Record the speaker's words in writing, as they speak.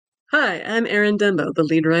Hi, I'm Aaron Dembo, the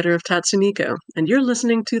lead writer of Tatsuniko, and you're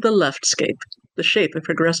listening to The Leftscape, the shape of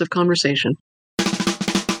progressive conversation.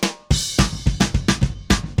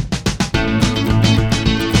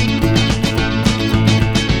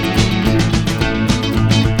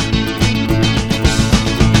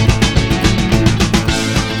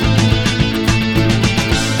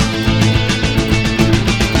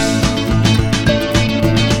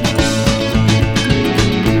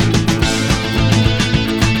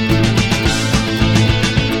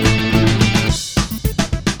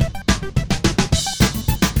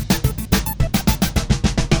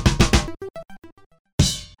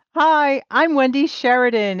 Hi, I'm Wendy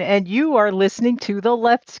Sheridan, and you are listening to The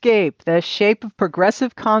Leftscape, the shape of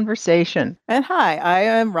progressive conversation. And hi, I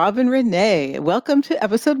am Robin Renee. Welcome to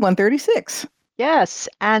episode 136. Yes,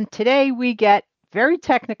 and today we get very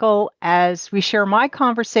technical as we share my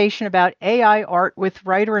conversation about AI art with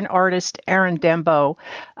writer and artist Aaron Dembo.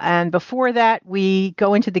 And before that, we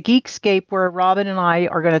go into the Geekscape where Robin and I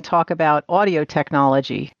are going to talk about audio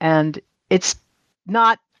technology. And it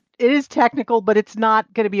is technical, but it's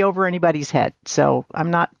not going to be over anybody's head. So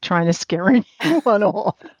I'm not trying to scare anyone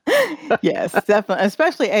off. Yes, definitely.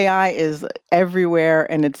 Especially AI is everywhere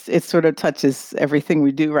and it sort of touches everything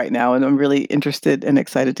we do right now. And I'm really interested and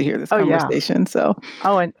excited to hear this conversation. Yeah.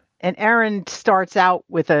 And Aaron starts out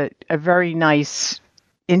with a very nice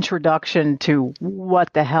introduction to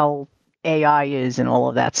what the hell AI is and all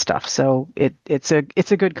of that stuff. So it's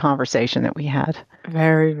a good conversation that we had.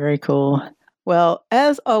 Very, very cool. Well,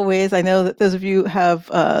 as always, I know that those of you who have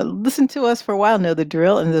listened to us for a while know the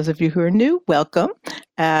drill, and those of you who are new, welcome.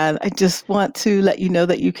 And I just want to let you know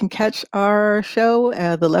that you can catch our show,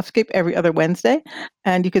 The Leftscape, every other Wednesday,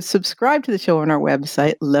 and you can subscribe to the show on our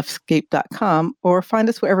website, leftscape.com, or find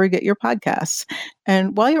us wherever you get your podcasts.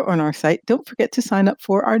 And while you're on our site, don't forget to sign up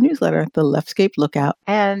for our newsletter, The Leftscape Lookout.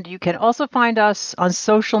 And you can also find us on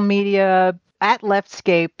social media, at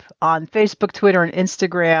Leftscape on Facebook, Twitter, and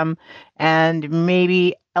Instagram, and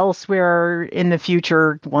maybe elsewhere in the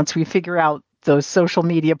future once we figure out those social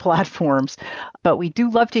media platforms. But we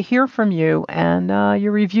do love to hear from you, and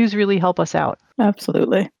your reviews really help us out.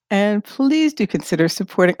 Absolutely. And please do consider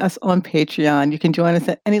supporting us on Patreon. You can join us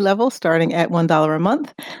at any level, starting at $1 a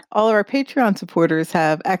month. All of our Patreon supporters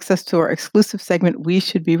have access to our exclusive segment, We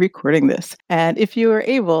Should Be Recording This. And if you are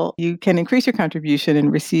able, you can increase your contribution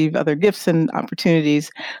and receive other gifts and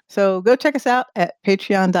opportunities. So go check us out at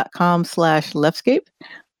patreon.com/leftscape.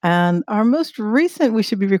 And our most recent, We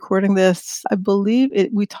Should Be Recording This, I believe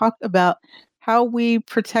we talked about how we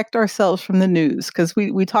protect ourselves from the news, because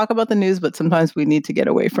we talk about the news, but sometimes we need to get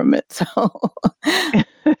away from it. So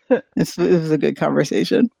it was a good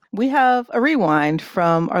conversation. We have a rewind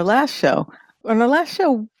from our last show. On our last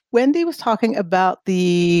show, Wendy was talking about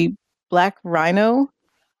the black rhino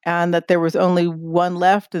and that there was only one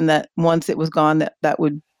left, and that once it was gone, there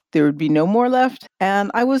would be no more left.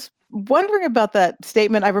 And I was wondering about that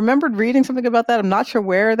statement. I remembered reading something about that. I'm not sure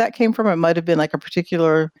where that came from. It might have been like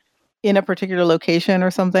in a particular location or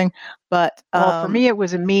something. But well, for me, it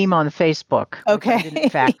was a meme on Facebook. Okay. I didn't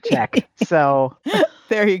fact check. So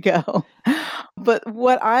there you go. But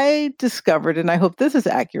what I discovered, and I hope this is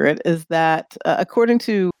accurate, is that according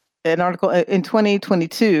to an article in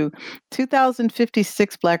 2022,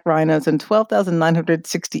 2,056 black rhinos and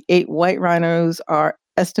 12,968 white rhinos are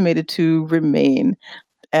estimated to remain.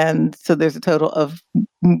 And so there's a total of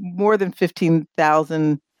more than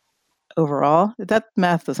 15,000 overall. That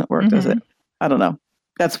math doesn't work, does it? I don't know.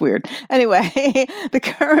 That's weird. Anyway, the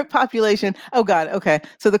current population. Oh God. Okay.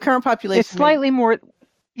 So the current population. It's slightly more.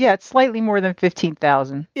 Yeah, it's slightly more than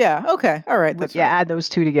 15,000. Yeah. Okay. All right. That's right. Add those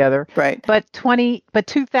two together. Right. But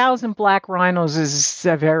 2,000 black rhinos is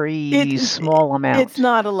a very small amount. It's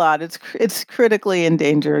not a lot. It's critically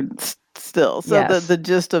endangered still. So yes. the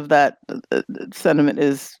gist of that sentiment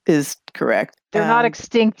is correct. They're not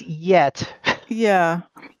extinct yet. Yeah.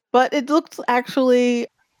 But it looks actually,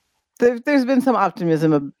 there's been some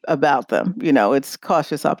optimism about them. It's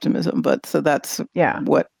cautious optimism, but so that's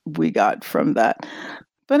what we got from that.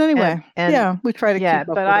 But anyway, we try to keep up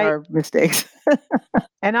with our mistakes.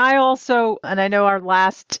 And I know our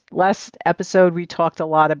last episode, we talked a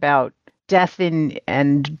lot about death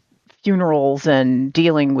and funerals and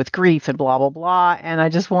dealing with grief and blah, blah, blah. And I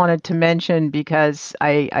just wanted to mention, because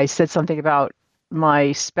I said something about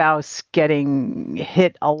my spouse getting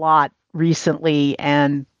hit a lot recently,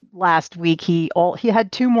 and last week he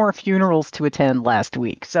had 2 more funerals to attend last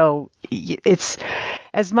week. So it's,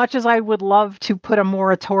 as much as I would love to put a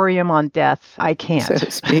moratorium on death, I can't, so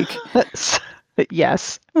to speak.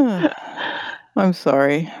 Yes. I'm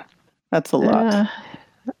sorry. That's a lot.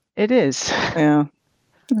 It is. Yeah.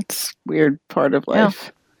 It's a weird part of Yeah.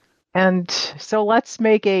 life. And so let's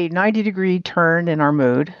make a 90-degree turn in our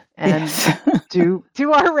mood and Yes. do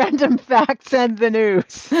our random facts and the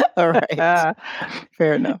news. All right.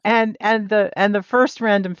 Fair enough. And the first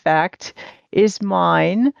random fact is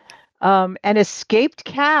mine. An escaped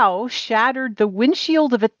cow shattered the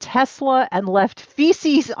windshield of a Tesla and left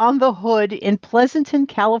feces on the hood in Pleasanton,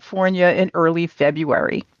 California in early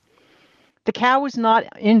February. The cow was not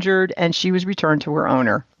injured and she was returned to her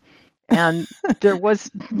owner. And there was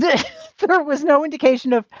no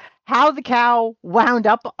indication of how the cow wound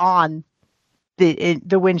up on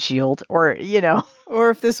the windshield, or or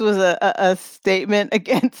if this was a statement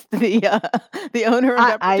against the owner of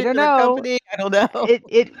that I don't particular know. company. I don't know.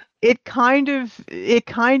 It kind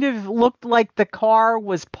of looked like the car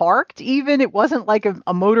was parked. Even it wasn't like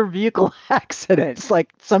a motor vehicle accident. It's like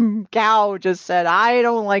some cow just said, "I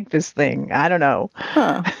don't like this thing. I don't know,"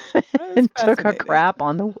 and took a crap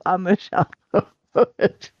on the shop.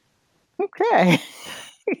 Okay.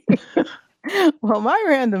 Well, my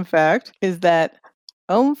random fact is that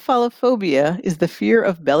omphalophobia is the fear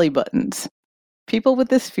of belly buttons. People with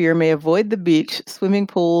this fear may avoid the beach, swimming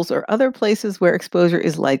pools, or other places where exposure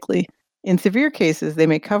is likely. In severe cases, they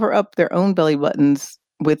may cover up their own belly buttons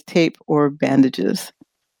with tape or bandages.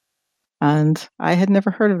 And I had never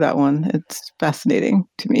heard of that one. It's fascinating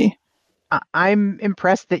to me. I'm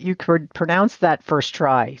impressed that you could pronounce that first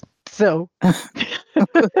try. So,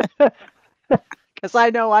 because I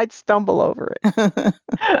know I'd stumble over it.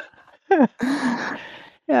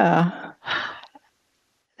 Yeah.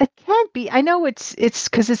 It can't be. I know it's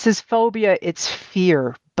because it says phobia, it's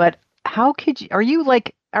fear. But how could you?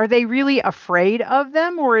 Are they really afraid of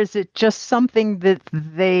them, or is it just something that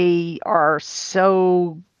they are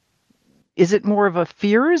so? Is it more of a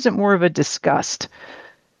fear? Or is it more of a disgust?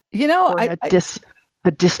 Or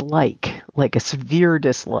a dislike, like a severe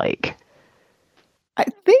dislike. I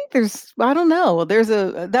think I don't know.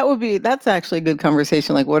 That's actually a good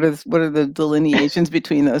conversation. Like what are the delineations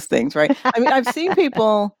between those things, right? I mean, I've seen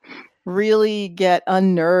people really get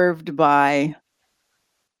unnerved by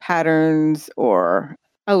patterns or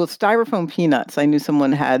styrofoam peanuts. I knew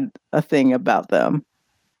someone had a thing about them.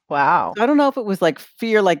 Wow. So I don't know if it was like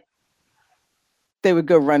fear, like they would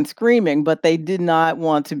go run screaming, but they did not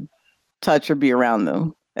want to touch or be around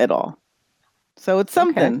them at all. So it's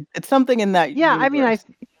something. Okay. It's something in that. Yeah, universe.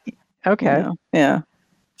 Okay. Yeah,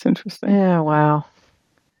 it's interesting. Yeah, wow.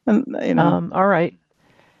 And all right.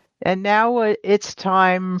 And now it's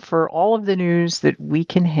time for all of the news that we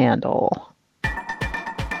can handle.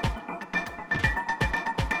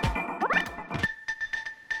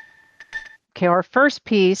 Okay, our first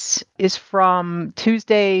piece is from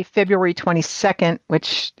Tuesday, February 22nd,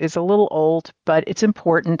 which is a little old, but it's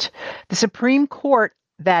important. The Supreme Court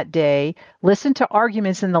that day listened to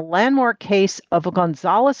arguments in the landmark case of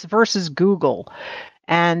Gonzalez versus Google.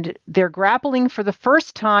 And they're grappling for the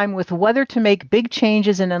first time with whether to make big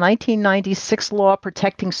changes in a 1996 law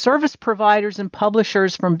protecting service providers and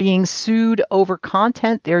publishers from being sued over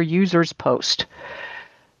content their users post.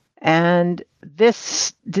 And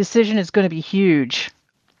this decision is going to be huge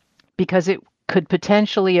because it could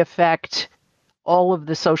potentially affect all of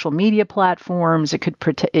the social media platforms. It could,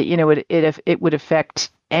 it would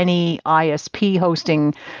affect any ISP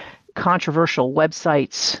hosting controversial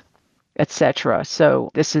websites, etc.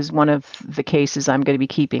 So this is one of the cases I'm going to be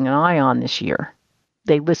keeping an eye on this year.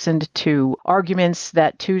 They listened to arguments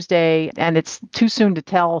that Tuesday, and it's too soon to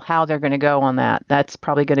tell how they're going to go on that. That's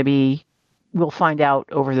probably going to be, we'll find out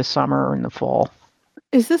over the summer or in the fall.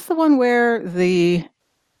 Is this the one where the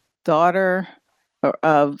daughter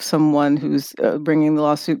of someone who's bringing the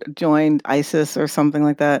lawsuit joined ISIS or something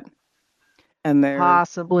like that? And they're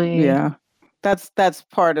possibly, yeah. That's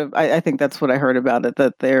part of. I think that's what I heard about it.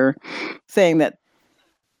 That they're saying that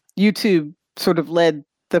YouTube sort of led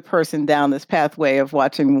the person down this pathway of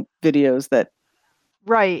watching videos that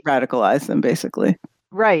radicalize them, basically.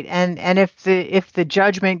 Right, and if the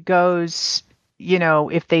judgment goes,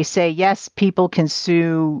 if they say yes, people can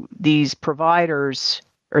sue these providers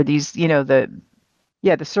or these, the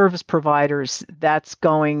service providers, that's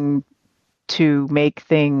going to make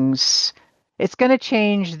things. It's going to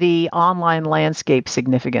change the online landscape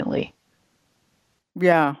significantly.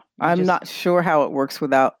 Yeah, I'm not sure how it works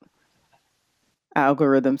without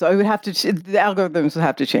algorithms. The algorithms would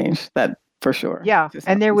have to change that for sure. Yeah,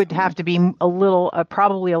 and there would have to be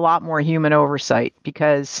probably a lot more human oversight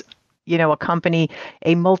because,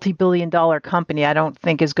 a multi-billion-dollar company, I don't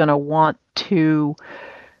think is going to want to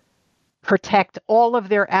protect all of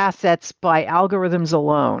their assets by algorithms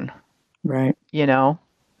alone. Right.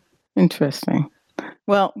 Interesting.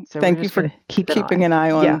 Well, So we're thank you just for gonna keep keeping an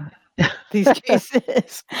eye on these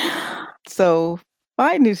cases. So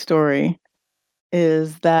my news story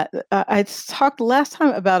is that I talked last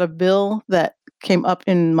time about a bill that came up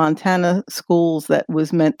in Montana schools that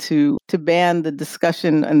was meant to ban the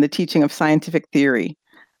discussion and the teaching of scientific theory.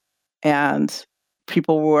 And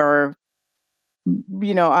people were,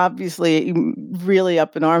 obviously really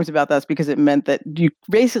up in arms about that because it meant that you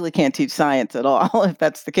basically can't teach science at all if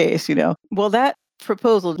that's the case. Well, that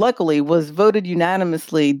proposal, luckily, was voted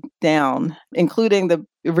unanimously down, including the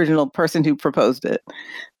original person who proposed it.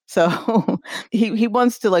 So he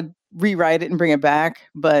wants to rewrite it and bring it back,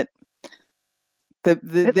 but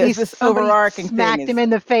there's this overarching thing. Smacked him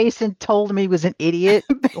in the face and told him he was an idiot.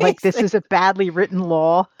 Like this is a badly written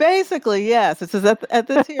law. Basically, yes. It says at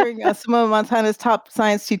this hearing, some of Montana's top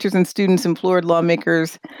science teachers and students implored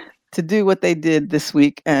lawmakers to do what they did this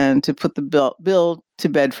week and to put the bill to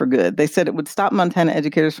bed for good. They said it would stop Montana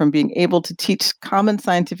educators from being able to teach common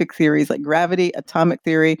scientific theories like gravity, atomic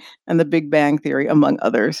theory, and the Big Bang theory, among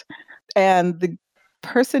others. And the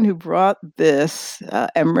person who brought this,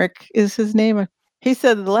 Emmerich is his name. He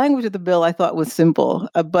said the language of the bill I thought was simple,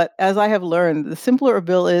 but as I have learned, the simpler a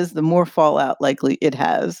bill is, the more fallout likely it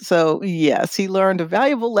has. So yes, he learned a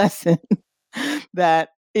valuable lesson that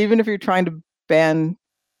even if you're trying to ban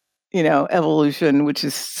evolution, which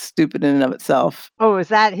is stupid in and of itself. Oh, was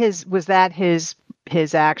that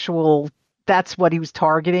his actual, that's what he was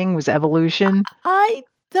targeting, was evolution? I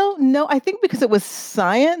don't know. I think because it was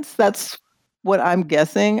science, that's what I'm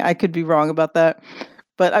guessing. I could be wrong about that.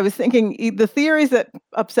 But I was thinking the theories that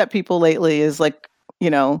upset people lately is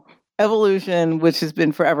evolution, which has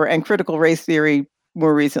been forever, and critical race theory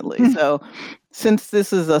more recently. So since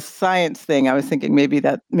this is a science thing, I was thinking maybe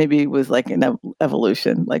it was like an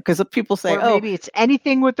evolution, because people say, maybe it's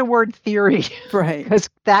anything with the word theory, right? Because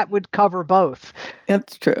that would cover both.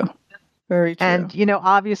 That's true. Very true. And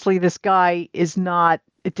obviously, this guy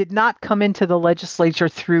it did not come into the legislature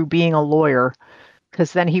through being a lawyer,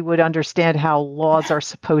 because then he would understand how laws are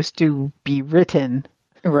supposed to be written.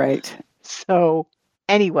 Right. So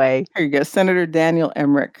anyway. Here you go. Senator Daniel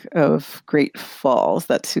Emmerich of Great Falls.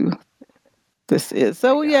 That's who this is.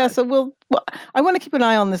 So so I want to keep an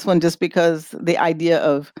eye on this one just because the idea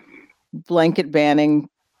of blanket banning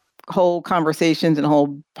whole conversations and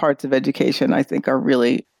whole parts of education, I think, are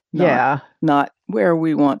really not where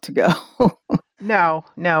we want to go. No.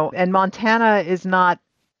 And Montana is not.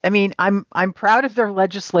 I mean, I'm proud of their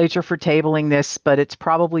legislature for tabling this, but it's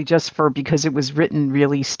probably just because it was written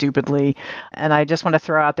really stupidly. And I just want to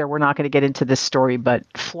throw out there, we're not going to get into this story, but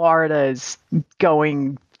Florida is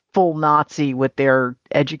going full Nazi with their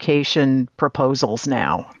education proposals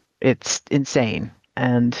now. It's insane.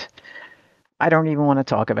 And I don't even want to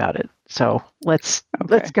talk about it. So let's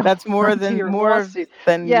go. That's more than you can more news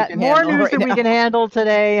than we can handle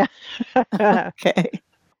today. Okay.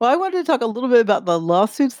 Well, I wanted to talk a little bit about the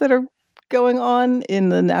lawsuits that are going on in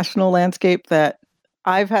the national landscape that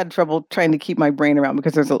I've had trouble trying to keep my brain around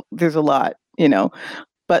because there's a lot,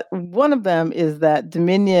 But one of them is that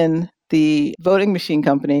Dominion, the voting machine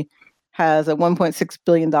company, has a $1.6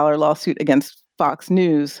 billion lawsuit against Fox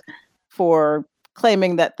News for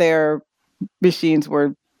claiming that their machines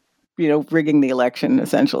were, rigging the election,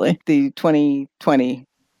 essentially, the 2020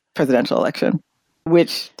 presidential election,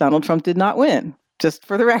 which Donald Trump did not win. Just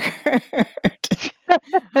for the record.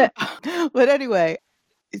 But anyway,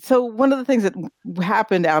 so one of the things that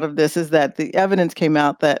happened out of this is that the evidence came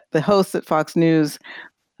out that the hosts at Fox News,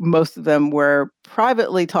 most of them were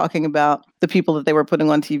privately talking about the people that they were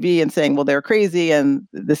putting on TV and saying, well, they're crazy and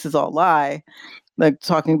this is all lie. Like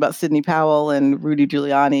talking about Sidney Powell and Rudy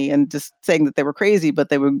Giuliani and just saying that they were crazy, but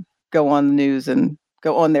they would go on the news and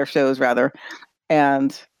go on their shows rather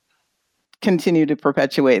and continue to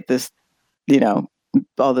perpetuate this,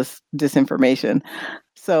 all this disinformation.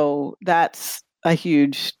 So that's a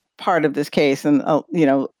huge part of this case. And,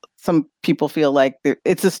 some people feel like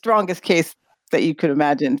it's the strongest case that you could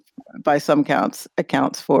imagine by some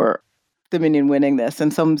accounts for Dominion winning this.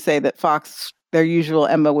 And some say that Fox, their usual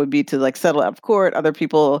MO would be to settle out of court. Other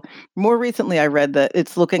people, more recently, I read that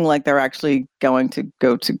it's looking like they're actually going to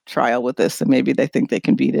go to trial with this. And maybe they think they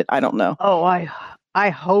can beat it. I don't know. Oh, I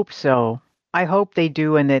hope so. I hope they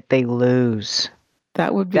do and that they lose.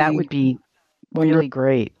 That would be really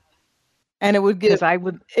great. And it would give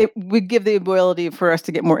the ability for us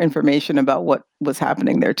to get more information about what was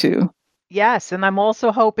happening there too. Yes, and I'm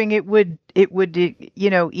also hoping it would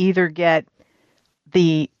either get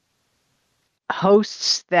the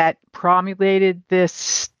hosts that promulgated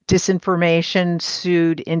this disinformation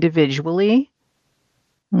sued individually,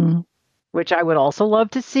 which I would also love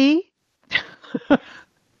to see.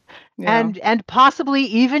 Yeah. and possibly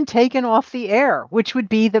even taken off the air, which would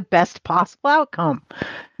be the best possible outcome.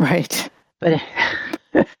 Right. But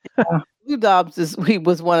Lou Dobbs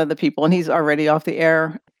was one of the people, and he's already off the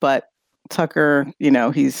air. But Tucker,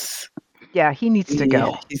 he's he needs to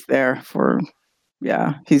go. He's there for,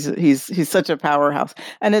 he's such a powerhouse,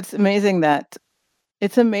 and it's amazing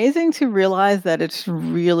to realize that it's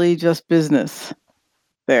really just business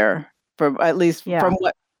there, at least from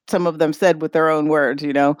what some of them said with their own words.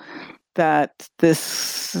 That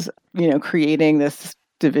this, creating this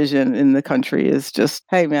division in the country is just,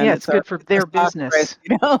 hey man, it's good for their business.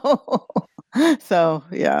 So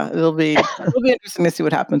it'll be interesting to see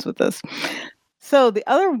what happens with this. So the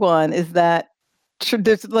other one is that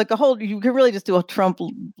there's like you could really just do a Trump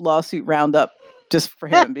lawsuit roundup just for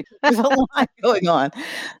him because there's a lot going on.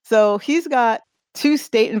 So he's got 2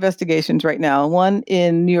 state investigations right now, one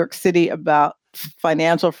in New York City about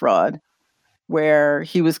financial fraud, where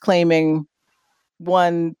he was claiming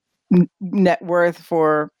one net worth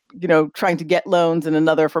for, trying to get loans and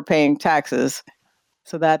another for paying taxes.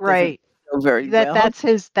 So that right. Go very well. That's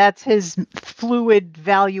his fluid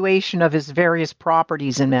valuation of his various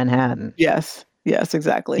properties in Manhattan. Yes,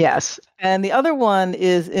 exactly. Yes. And the other one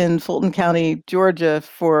is in Fulton County, Georgia,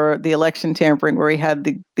 for the election tampering, where he had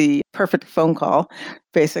the perfect phone call,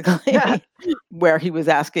 basically, where he was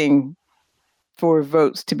asking for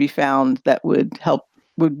votes to be found that would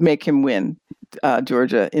make him win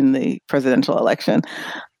Georgia in the presidential election.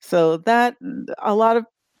 So that a lot of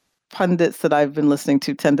pundits that I've been listening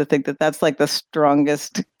to tend to think that that's like the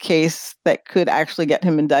strongest case that could actually get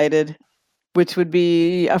him indicted, which would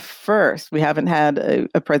be a first. We haven't had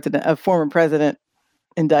a former president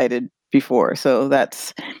indicted before, so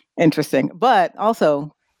that's interesting. But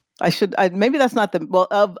also, maybe that's not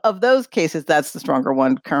of those cases, that's the stronger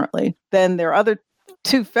one currently. Then there are other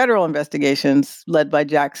 2 federal investigations led by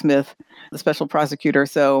Jack Smith, the special prosecutor.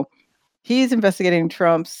 So he's investigating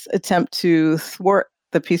Trump's attempt to thwart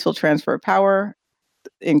the peaceful transfer of power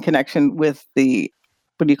in connection with the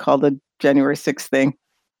January 6th thing?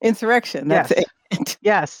 Insurrection. That's it.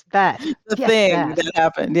 Yes, that. Thing that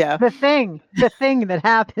happened. Yeah. The thing that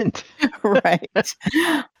happened. Right.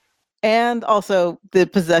 And also the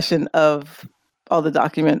possession of all the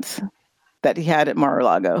documents that he had at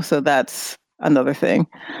Mar-a-Lago. So that's another thing.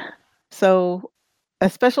 So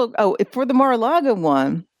for the Mar-a-Lago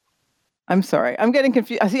one, I'm sorry, I'm getting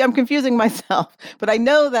confused. See, I'm confusing myself, but I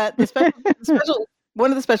know that one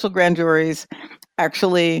of the special grand juries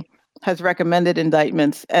actually has recommended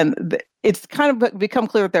indictments, and it's kind of become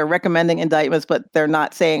clear that they're recommending indictments, but they're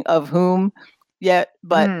not saying of whom yet.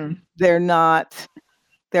 But they're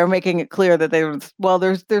making it clear that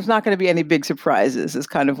there's not going to be any big surprises, is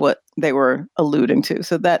kind of what they were alluding to.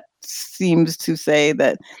 So that seems to say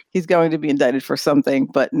that he's going to be indicted for something,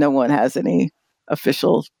 but no one has any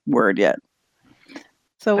official word yet.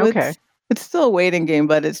 So it's still a waiting game,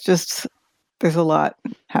 but it's just, there's a lot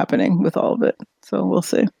happening with all of it. So we'll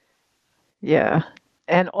see. Yeah.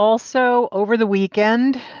 And also over the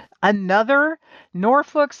weekend, another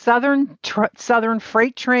Norfolk Southern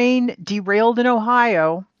freight train derailed in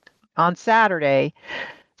Ohio on Saturday,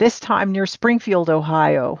 this time near Springfield,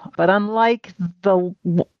 Ohio. But unlike the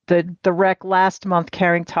wreck last month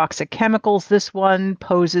carrying toxic chemicals, this one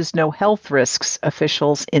poses no health risks,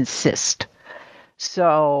 officials insist.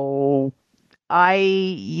 So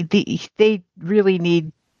they really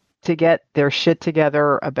need to get their shit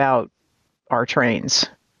together about our trains.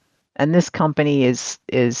 And this company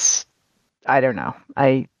is I don't know.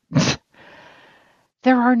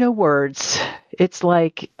 There are no words. It's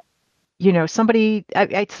like, somebody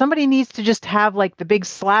needs to just have like the big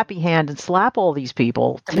slappy hand and slap all these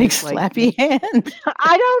people. Big slappy hand?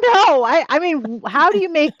 I don't know. I mean, how do you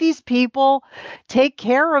make these people take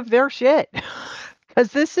care of their shit?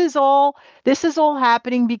 Because this is all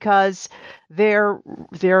happening because they're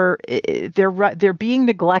being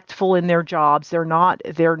neglectful in their jobs. They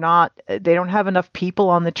don't have enough people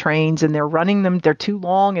on the trains, and they're running them. They're too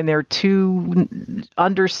long and they're too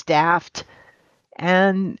understaffed,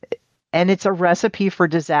 and it's a recipe for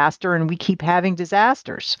disaster. And we keep having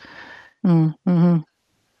disasters. Mm-hmm.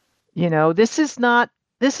 This is not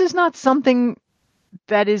something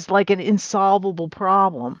that is like an insolvable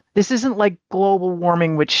problem. This isn't like global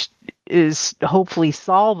warming, which is hopefully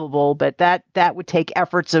solvable, but that would take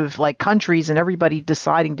efforts of like countries and everybody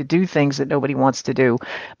deciding to do things that nobody wants to do.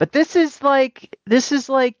 But this is like,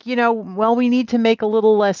 we need to make a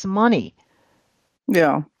little less money.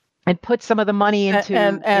 Yeah. And put some of the money into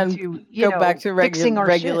go back to fixing our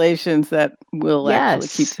regulations shit. that will actually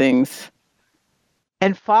keep things.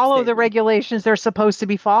 And follow the regulations they're supposed to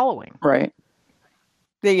be following. Right.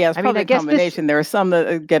 Yeah, it's I mean, probably I a guess this. combination. There are some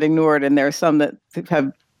that get ignored, and there are some that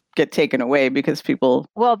get taken away because people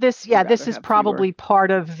Well, this would this rather is have fewer. probably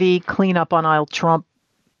part of the cleanup on aisle Trump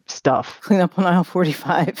stuff. Clean up on aisle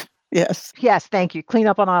 45. Yes. Yes, thank you. Clean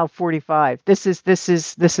up on aisle 45. This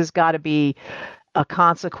has got to be a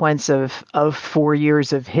consequence of 4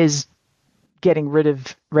 years of his getting rid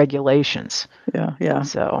of regulations. Yeah.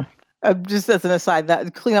 So, Just as an aside,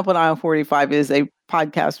 that Clean Up on Aisle 45 is a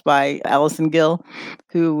podcast by Allison Gill,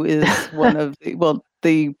 who is one of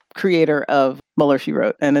the creator of Mueller, She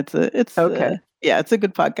Wrote, and it's okay. It's a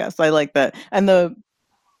good podcast. I like that, and the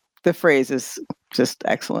phrase is just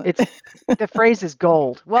excellent. The phrase is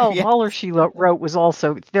gold. Well, Yes. Mueller, She Wrote was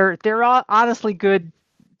also they're honestly good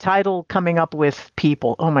title coming up with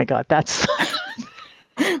people. Oh my God, that's.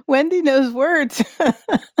 Wendy knows words.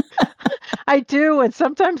 I do, and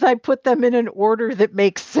sometimes I put them in an order that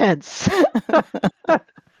makes sense.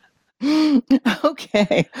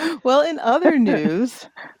 Okay. Well, in other news,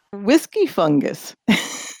 whiskey fungus.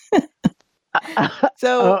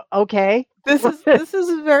 So okay. this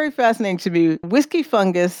is very fascinating to me. Whiskey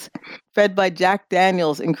fungus fed by Jack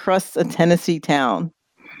Daniels encrusts a Tennessee town.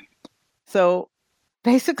 So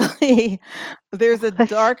basically, there's a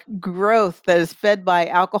dark growth that is fed by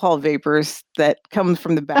alcohol vapors that comes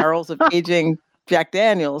from the barrels of aging Jack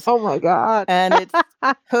Daniels. Oh my God. And it's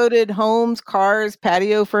coated homes, cars,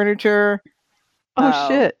 patio furniture. Oh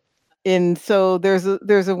shit. And so there's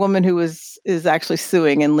a woman who is actually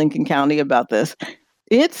suing in Lincoln County about this.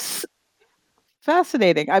 It's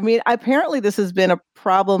fascinating. I mean, apparently this has been a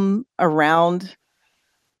problem around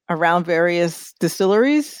various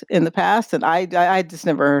distilleries in the past, and I just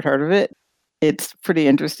never heard of it. It's pretty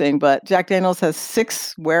interesting. But Jack Daniels has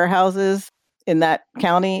 6 warehouses in that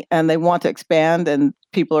county, and they want to expand, and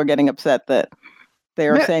people are getting upset that they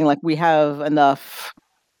are saying, like, we have enough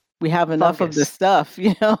of this stuff,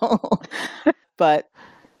 But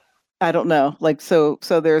I don't know. Like, so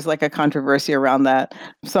there's like a controversy around that.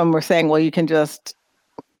 Some were saying, well, you can just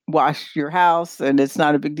wash your house and it's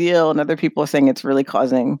not a big deal. And other people are saying it's really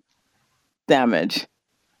causing damage.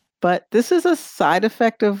 But this is a side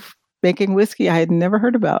effect of making whiskey I had never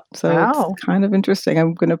heard about. So It's kind of interesting.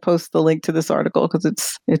 I'm going to post the link to this article because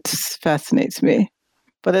it fascinates me.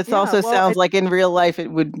 But it sounds like in real life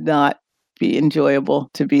it would not be enjoyable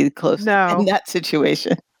to be close in that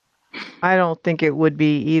situation. I don't think it would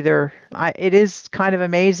be either. It is kind of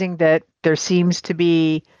amazing that there seems to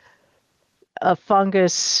be a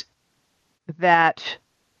fungus that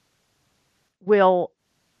will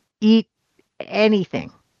eat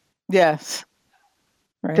anything. Yes.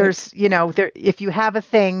 Right. There's, if you have a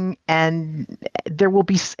thing and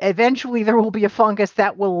eventually there will be a fungus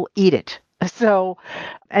that will eat it. So,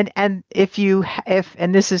 and and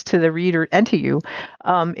this is to the reader and to you,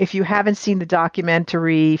 if you haven't seen the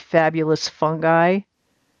documentary Fabulous Fungi,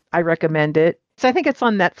 I recommend it. So I think it's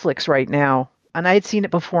on Netflix right now, and I had seen it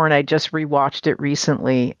before and I just rewatched it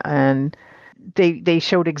recently, and they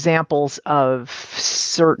showed examples of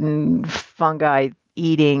certain fungi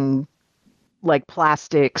eating like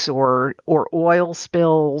plastics or oil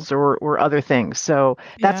spills or other things. So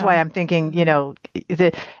that's why I'm thinking,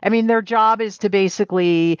 their job is to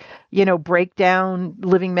basically, break down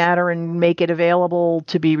living matter and make it available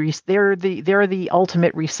to be, they're the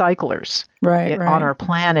ultimate recyclers on our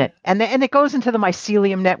planet. And it goes into the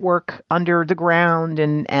mycelium network under the ground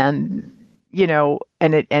and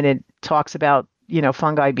it talks about,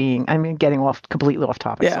 fungi being, getting completely off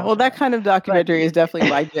topic. Yeah, well, that kind of documentary is definitely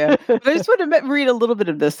my jam. But I just want to read a little bit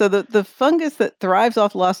of this. So the fungus that thrives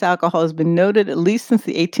off lost alcohol has been noted at least since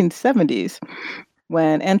the 1870s,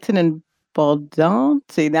 when Antonin Baudin,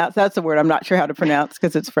 that's a word I'm not sure how to pronounce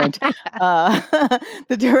because it's French,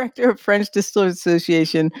 the director of French Distillers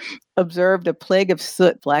Association, observed a plague of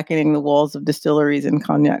soot blackening the walls of distilleries in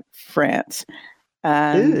Cognac, France.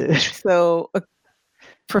 And so a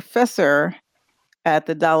professor at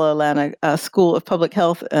the Dalla Lana School of Public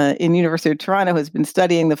Health in University of Toronto has been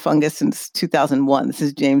studying the fungus since 2001. This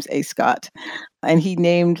is James A. Scott. And he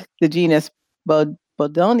named the genus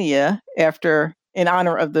Baudonia in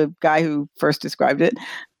honor of the guy who first described it.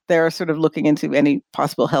 They're sort of looking into any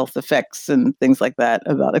possible health effects and things like that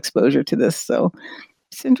about exposure to this. So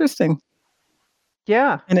it's interesting.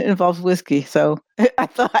 Yeah. And it involves whiskey. So I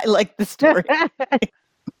thought I liked the story.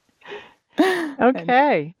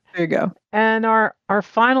 Okay. There you go. And our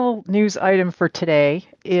final news item for today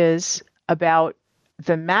is about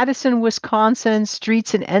the Madison, Wisconsin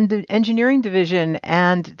Streets and Engineering Division.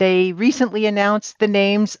 And they recently announced the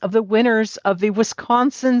names of the winners of the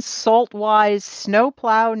Wisconsin Saltwise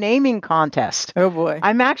Snowplow Naming Contest. Oh, boy.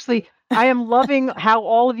 I'm actually I am loving how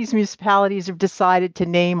all of these municipalities have decided to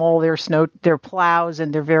name all their plows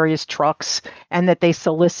and their various trucks, and that they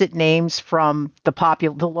solicit names from the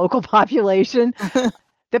local population.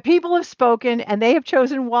 The people have spoken, and they have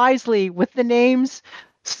chosen wisely with the names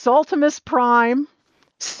Saltimus Prime,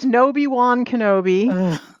 Snowy-Wan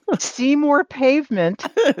Kenobi, Seymour Pavement,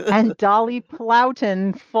 and Dolly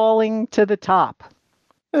Plowton falling to the top.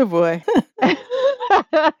 Oh boy.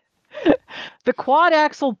 The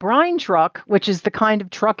quad-axle brine truck, which is the kind of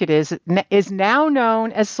truck it is now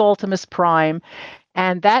known as Saltimus Prime,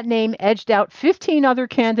 and that name edged out 15 other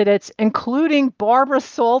candidates, including Barbara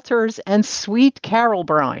Salters and Sweet Carol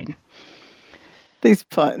Brine. These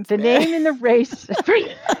puns. The name in the race.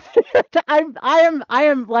 I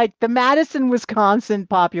am like, the Madison, Wisconsin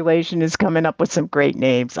population is coming up with some great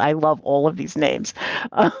names. I love all of these names.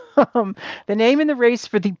 The name in the race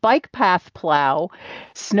for the bike path plow,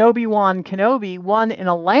 Snowy-Wan Kenobi, won in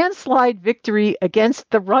a landslide victory against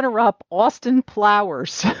the runner-up Austin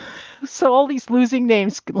Plowers. So all these losing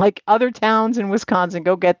names, like other towns in Wisconsin,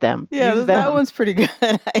 go get them. Yeah, that one's pretty good.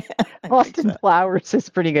 Austin Plowers is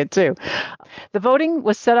pretty good too. The voting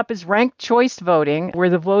was set up as ranked choice voting, where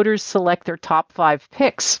the voters select their top 5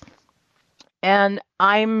 picks. And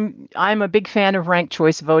I'm a big fan of ranked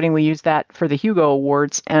choice voting. We use that for the Hugo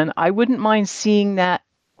Awards, and I wouldn't mind seeing that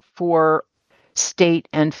for state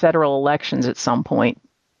and federal elections at some point.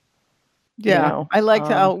 Yeah, I liked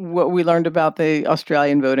what we learned about the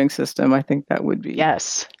Australian voting system. I think that would be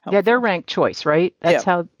helpful. Yeah, they're ranked choice, right? That's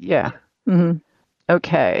how. Yeah. Mm-hmm.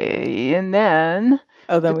 Okay, and then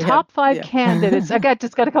the top 5 candidates. I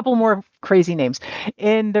just got a couple more crazy names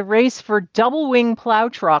in the race for double wing plow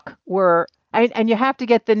truck. And you have to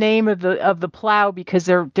get the name of the plow because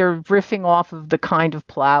they're riffing off of the kind of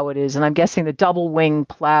plow it is. And I'm guessing the double wing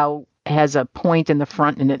plow has a point in the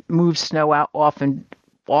front and it moves snow out off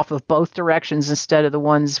of both directions instead of the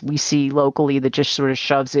ones we see locally that just sort of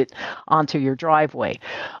shoves it onto your driveway.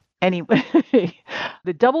 Anyway,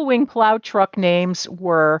 the double wing plow truck names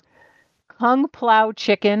were Kung Plow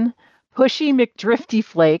Chicken, Pushy McDrifty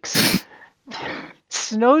Flakes,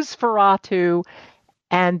 Snowsferatu,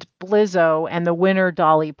 and Blizzo, and the winner,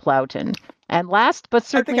 Dolly Plowton. And last but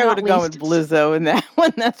certainly not least... I think I would have gone with Blizzo in that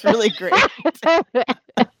one. That's really great.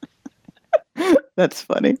 That's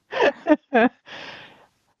funny.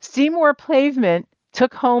 Seymour Pavement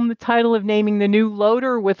took home the title of naming the new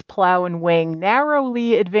loader with plow and wing,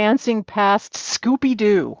 narrowly advancing past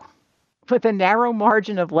Scooby-Doo with a narrow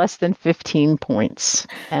margin of less than 15 points.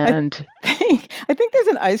 And I think there's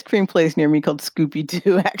an ice cream place near me called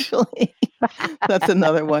Scooby-Doo, actually. That's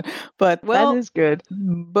another one. But, that is good.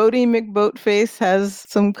 Bodie McBoatface has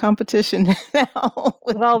some competition now.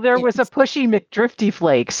 Well, there was a Pushy McDrifty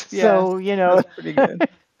Flakes. Yeah, so, that's pretty good.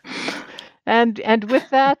 And with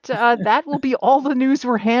that, that will be all the news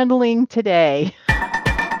we're handling today.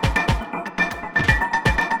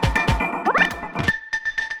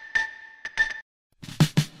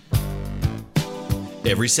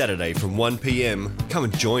 Every Saturday from 1 p.m, come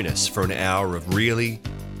and join us for an hour of really,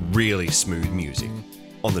 really smooth music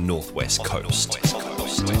on the Northwest Coast.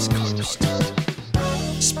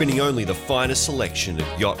 Spinning only the finest selection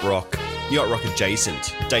of yacht rock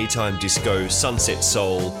adjacent, daytime disco, sunset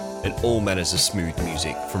soul, and all manners of smooth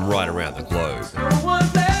music from right around the globe.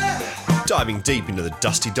 Diving deep into the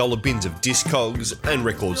dusty dollar bins of Discogs and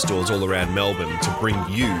record stores all around Melbourne to bring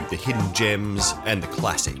you the hidden gems and the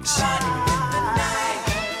classics.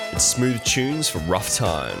 It's smooth tunes for rough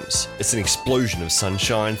times. It's an explosion of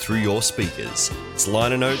sunshine through your speakers. It's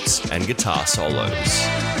liner notes and guitar solos.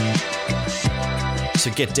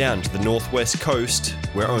 So get down to the Northwest Coast,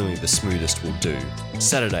 where only the smoothest will do.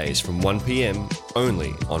 Saturdays from 1 p.m,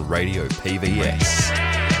 only on Radio PVS.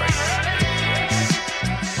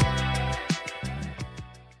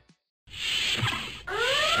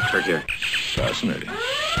 Okay. Fascinating.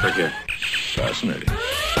 Okay. Fascinating.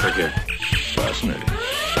 Okay. Fascinating.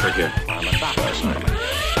 Okay. Fascinating.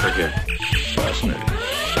 Okay. Fascinating.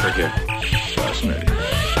 Okay. Fascinating.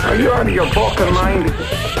 Are you out of your fucking mind?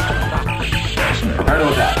 Heard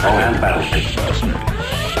of that? Oh, and fascinating.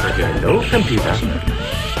 Okay. No computer.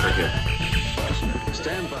 Okay.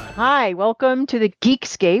 Stand by. Hi, welcome to the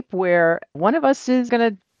Geekscape, where one of us is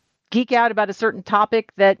going to geek out about a certain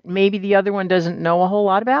topic that maybe the other one doesn't know a whole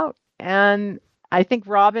lot about. And I think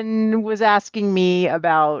Robin was asking me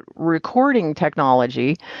about recording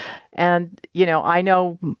technology. And, I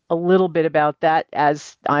know a little bit about that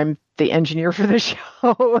as I'm the engineer for the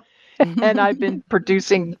show. And I've been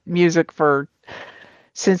producing music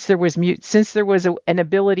since there was an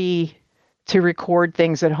ability to record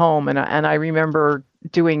things at home. And I remember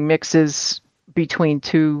doing mixes between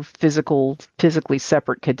two physically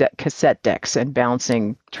separate cassette decks and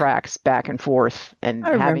bouncing tracks back and forth and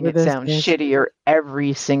I having remember it those sound days. shittier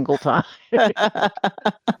every single time.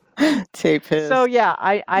 Tape hiss. So yeah,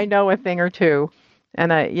 I know a thing or two,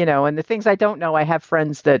 and and the things I don't know, I have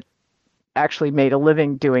friends that actually made a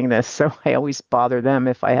living doing this, so I always bother them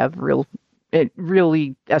if I have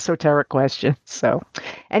really esoteric questions. So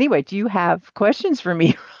anyway, do you have questions for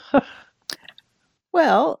me?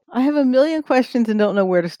 Well, I have a million questions and don't know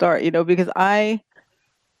where to start, because I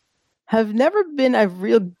have never been a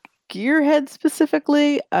real gearhead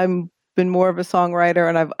specifically. I've been more of a songwriter,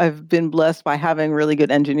 and I've been blessed by having really good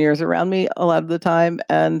engineers around me a lot of the time.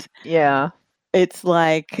 And Yeah. it's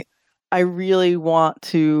like I really want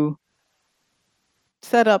to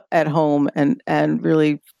set up at home and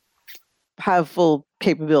really have full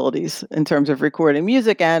capabilities in terms of recording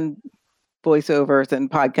music and voiceovers and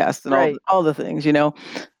podcasts and Right. all the things,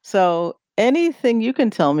 So anything you can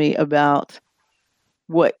tell me about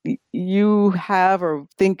what you have or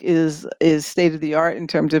think is state of the art in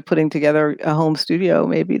terms of putting together a home studio,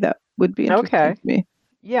 maybe that would be interesting Okay. to me.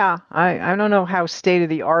 Yeah, I don't know how state of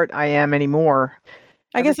the art I am anymore.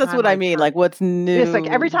 I guess that's what I mean. Like, what's new? It's like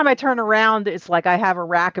every time I turn around, it's like I have a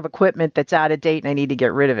rack of equipment that's out of date and I need to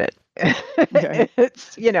get rid of it. Okay.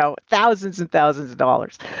 It's, thousands and thousands of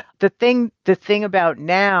dollars. The thing about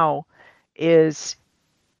now is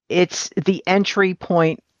it's the entry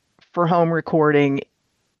point for home recording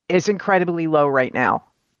is incredibly low right now.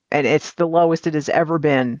 And it's the lowest it has ever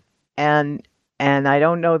been. And I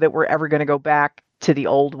don't know that we're ever going to go back to the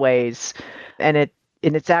old ways. And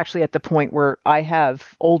it's actually at the point where I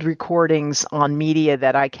have old recordings on media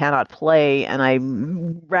that I cannot play, and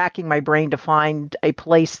I'm racking my brain to find a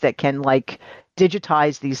place that can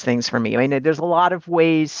digitize these things for me. I mean, there's a lot of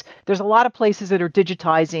places that are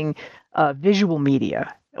digitizing visual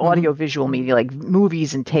media, audio visual media, like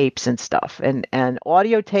movies and tapes and stuff, and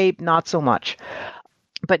audio tape, not so much.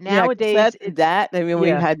 But nowadays, we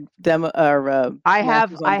had demo or I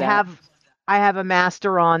masters on that. I have a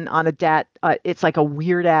master on a DAT. It's like a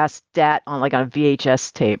weird ass DAT on a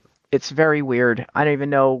VHS tape. It's very weird. I don't even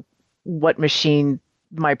know what machine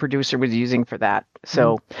my producer was using for that.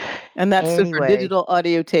 So, and that's super anyway. digital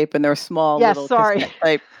audio tape, and they're small little cassette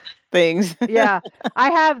type things. Yeah, I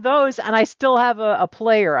have those, and I still have a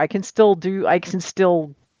player. I can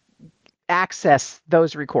still access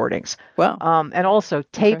those recordings. Wow. And also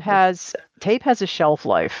tape has a shelf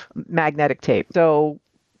life, magnetic tape. So,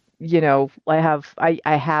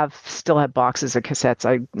 I still have boxes of cassettes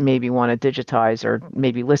I maybe want to digitize or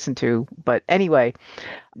maybe listen to. But anyway,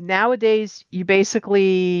 nowadays you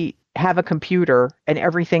basically have a computer and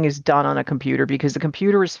everything is done on a computer because the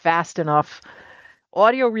computer is fast enough.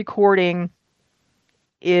 Audio recording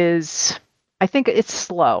I think it's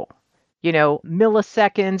slow.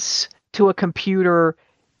 Milliseconds to a computer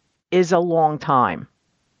is a long time.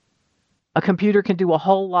 A computer can do a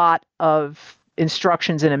whole lot of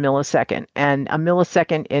instructions in a millisecond, and a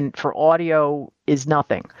millisecond for audio is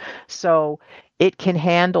nothing. So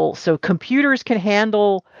computers can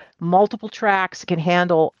handle multiple tracks, can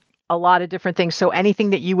handle a lot of different things. So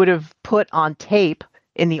anything that you would have put on tape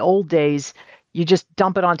in the old days, you just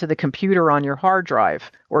dump it onto the computer on your hard drive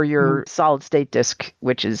or your solid state disk,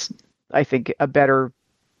 which is, I think, a better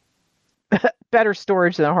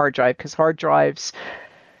storage than a hard drive, because hard drives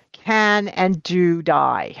can and do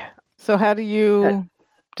die. So how do you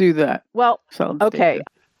do that? Well, okay.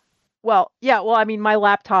 Well, yeah. Well, I mean, my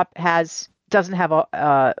laptop doesn't have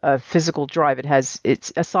a physical drive.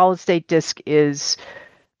 It's a solid state disk is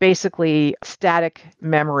basically static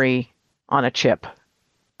memory on a chip.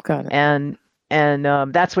 Got it. And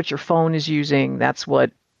that's what your phone is using. That's what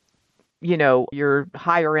your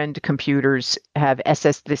higher end computers have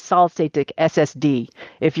the solid state disk SSD.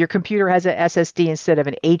 If your computer has a SSD instead of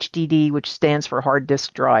an HDD, which stands for hard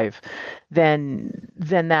disk drive, then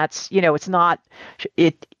that's, it's not,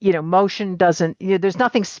 motion doesn't, there's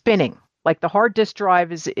nothing spinning. Like the hard disk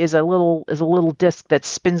drive is a little disk that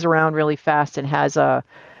spins around really fast and has a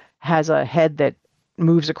head that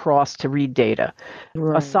moves across to read data.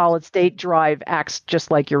 Right. A solid state drive acts just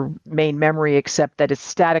like your main memory, except that it's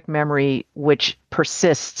static memory, which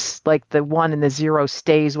persists. Like the 1 and the 0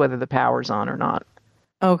 stays whether the power's on or not.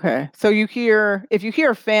 Okay. So if you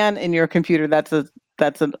hear a fan in your computer, that's the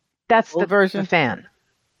version? The fan.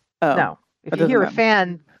 Oh, no. If you hear a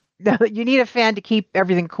fan, no, you need a fan to keep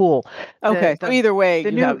everything cool. Okay. So either way,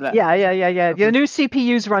 you have that. Yeah. Okay. The new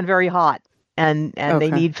CPUs run very hot. And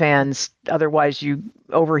they need fans, otherwise you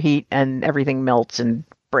overheat and everything melts and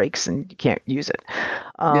breaks and you can't use it.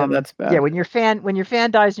 Yeah, that's bad. Yeah, when your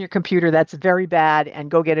fan dies in your computer, that's very bad, and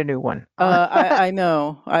go get a new one. I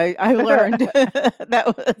know. I learned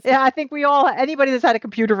that was Yeah, I think anybody that's had a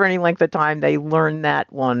computer for any length of time, they learn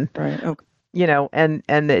that one. right. Okay.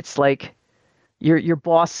 And it's like your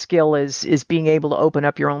boss skill is being able to open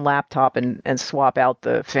up your own laptop and swap out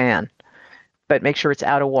the fan, but make sure it's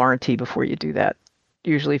out of warranty before you do that.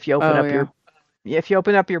 Usually, if you open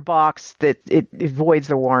up your box, that it voids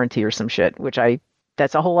the warranty or some shit,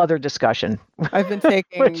 that's a whole other discussion. I've been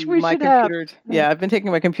taking my computer. Yeah, I've been taking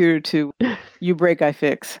my computer to You Break, I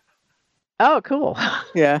Fix. Oh, cool.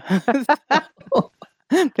 Yeah,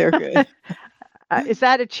 they're good. Is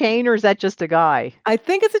that a chain or is that just a guy? I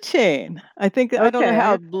think it's a chain. I don't know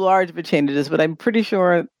how large of a chain it is, but I'm pretty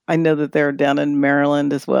sure I know that they're down in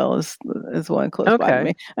Maryland as well as one close by to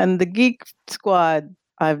me. And the Geek Squad,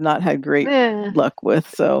 I've not had great luck with,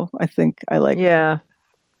 so I think I like. Yeah,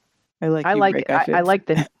 I like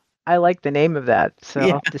the name of that. So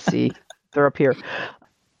I'll have to see. They're up here.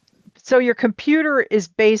 So your computer is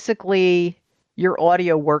basically your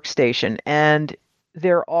audio workstation, and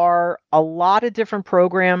there are a lot of different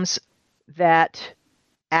programs that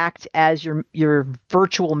act as your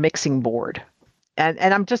virtual mixing board. And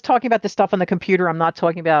I'm just talking about the stuff on the computer. I'm not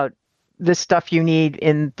talking about the stuff you need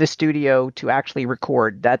in the studio to actually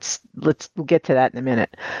record. We'll get to that in a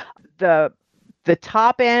minute. The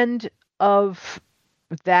top end of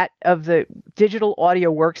the digital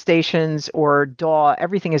audio workstations, or DAW,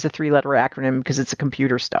 everything is a 3-letter acronym because it's a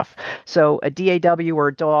computer stuff. So a DAW or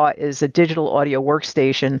a DAW is a digital audio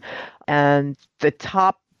workstation, and the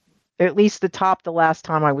last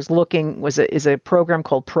time I was looking is a program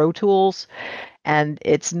called Pro Tools, and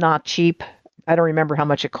it's not cheap. I don't remember how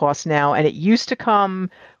much it costs now, and it used to come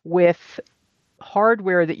with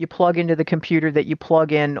hardware that you plug into the computer, that you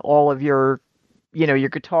plug in all of your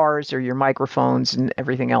guitars or your microphones and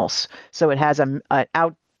everything else. So it has an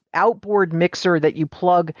outboard mixer that you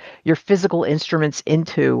plug your physical instruments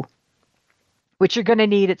into, which you're going to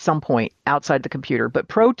need at some point outside the computer. But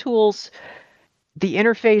Pro Tools, the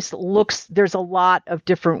interface there's a lot of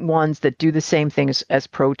different ones that do the same things as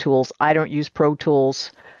Pro Tools. I don't use Pro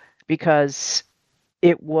Tools because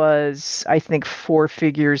it was, I think, 4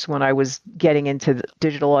 figures when I was getting into the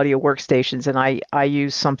digital audio workstations, and I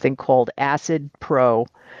use something called Acid Pro.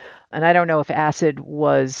 And I don't know if Acid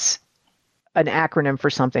was an acronym for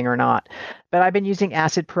something or not, but I've been using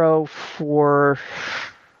Acid Pro for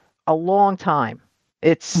a long time.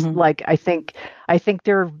 It's like I think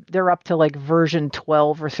they're up to like version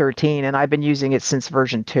 12 or 13, and I've been using it since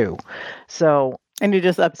version 2. So. And you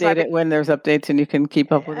just update it when there's updates, and you can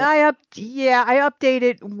keep up with it. I update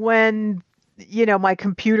it when my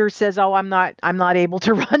computer says, "Oh, I'm not able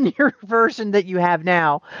to run your version that you have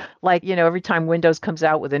now." Like, every time Windows comes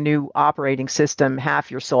out with a new operating system,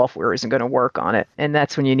 half your software isn't going to work on it, and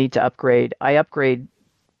that's when you need to upgrade. I upgrade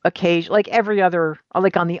occasionally, like every other,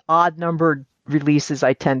 like on the odd numbered releases,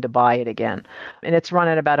 I tend to buy it again, and it's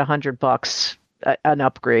running about $100 an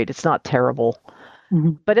upgrade. It's not terrible.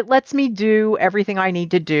 But it lets me do everything I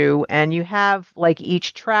need to do. And you have, like,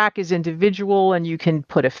 each track is individual, and you can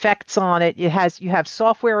put effects on it. You have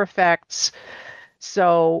software effects.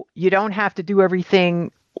 So you don't have to do everything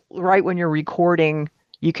right when you're recording.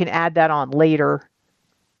 You can add that on later.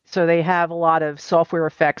 So they have a lot of software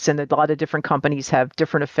effects, and a lot of different companies have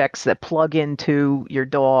different effects that plug into your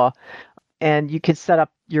DAW. And you can set up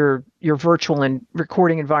your virtual and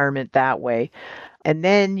recording environment that way. And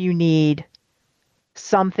then you need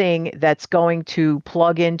something that's going to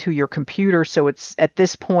plug into your computer. So it's, at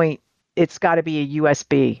this point, it's got to be a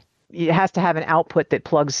USB. It has to have an output that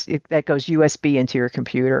goes USB into your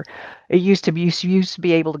computer. It used to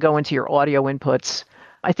be able to go into your audio inputs.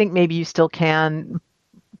 I think maybe you still can,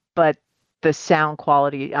 but the sound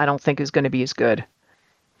quality I don't think is going to be as good.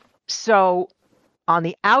 So on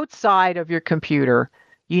the outside of your computer,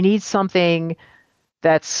 you need something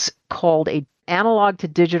that's called a analog to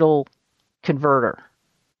digital converter.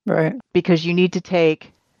 Right. Because you need to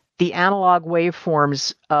take the analog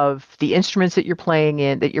waveforms of the instruments that you're playing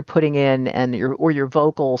in, that you're putting in, and your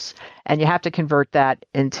vocals, and you have to convert that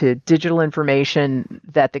into digital information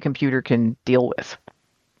that the computer can deal with.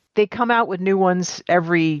 They come out with new ones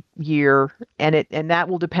every year, and that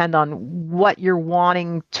will depend on what you're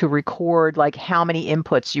wanting to record, like how many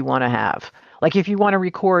inputs you want to have. Like if you want to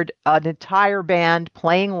record an entire band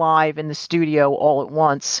playing live in the studio all at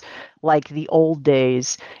once, like the old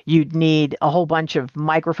days, you'd need a whole bunch of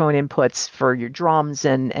microphone inputs for your drums,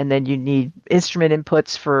 and then you need instrument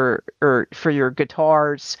inputs for your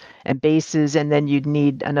guitars and basses, and then you'd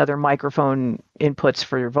need another microphone inputs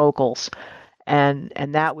for your vocals.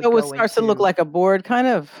 and that would So go it starts to look into- like a board, kind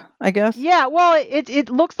of, I guess. Yeah, well, it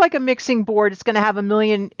looks like a mixing board. It's going to have a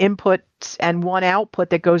million inputs and one output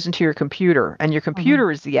that goes into your computer, and your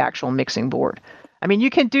computer is the actual mixing board. I mean,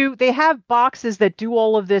 they have boxes that do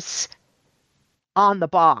all of this on the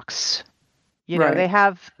box. You know, Right.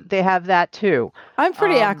 they have that too. I'm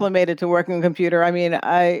pretty acclimated to working with a computer. I mean,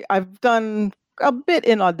 I've done a bit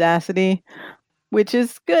in Audacity, which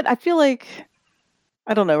is good. I feel like,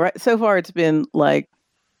 I don't know, right? So far it's been like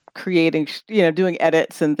creating, doing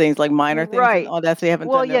edits and things, like minor things Right. in Audacity. I haven't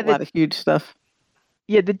Well, done yeah, a lot of huge stuff.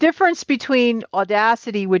 Yeah, the difference between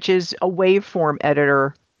Audacity, which is a waveform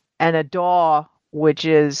editor, and a DAW, which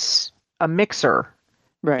is a mixer,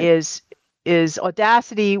 Right. is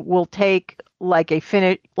Audacity will take like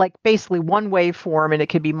basically one waveform, and it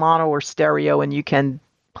could be mono or stereo, and you can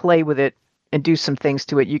play with it and do some things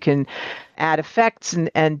to it. You can add effects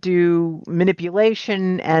and do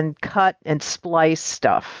manipulation and cut and splice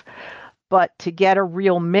stuff. But to get a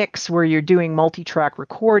real mix where you're doing multi-track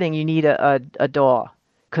recording, you need a DAW,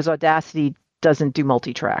 because Audacity doesn't do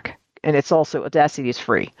multi-track, and it's also Audacity is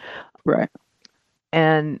free. Right.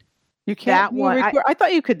 And You can't. that one, I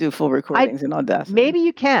thought you could do full recordings in Audacity. maybe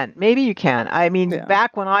you can. I mean, Yeah.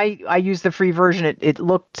 back when I used the free version, it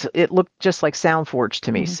looked just like SoundForge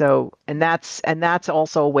to me. Mhm. So, and that's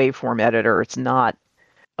also a waveform editor. It's not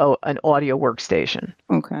an audio workstation.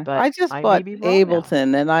 Okay. But I just I bought may be wrong now.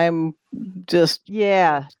 Ableton, and I'm just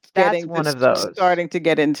Yeah, that's getting one just of those. starting to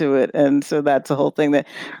get into it, and so that's a whole thing that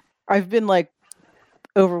I've been like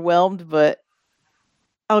overwhelmed, but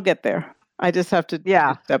I'll get there. I just have to do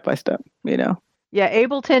step by step, Yeah,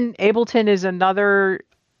 Ableton is another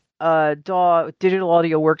DAW, digital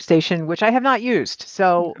audio workstation, which I have not used.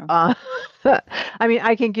 So, I mean,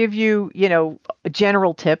 I can give you,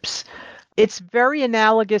 general tips. It's very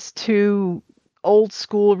analogous to old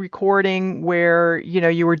school recording where,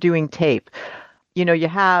 you were doing tape. You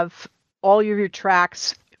have all of your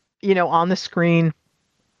tracks, on the screen.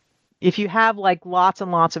 If you have like lots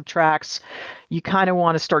and lots of tracks, you kind of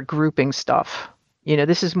want to start grouping stuff.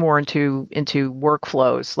 This is more into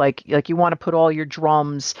workflows. Like you want to put all your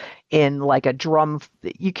drums in like a drum.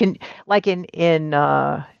 You can, like in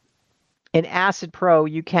Acid Pro,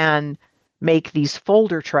 you can make these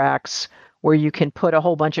folder tracks where you can put a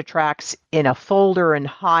whole bunch of tracks in a folder and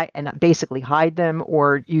basically hide them,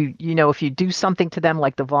 or if you do something to them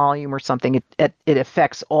like the volume or something, it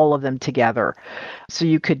affects all of them together. So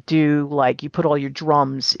you could do like, you put all your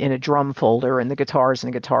drums in a drum folder and the guitars in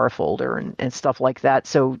a guitar folder and stuff like that.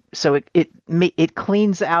 So it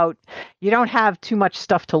cleans out. You don't have too much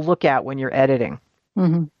stuff to look at when you're editing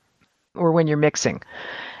or when you're mixing.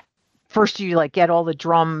 First, you like get all the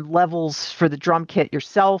drum levels for the drum kit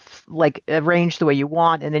yourself, like arranged the way you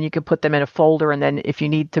want, and then you can put them in a folder. And then if you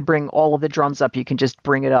need to bring all of the drums up, you can just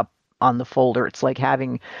bring it up on the folder. It's like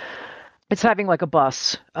having like a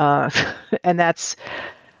bus, and that's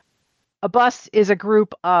a bus is a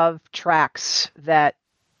group of tracks that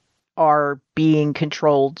are being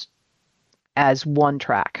controlled as one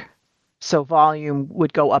track. So volume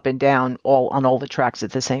would go up and down on all the tracks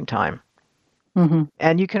at the same time.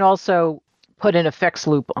 And you can also put an effects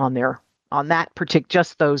loop on there on that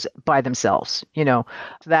just those by themselves, So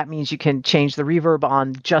that means you can change the reverb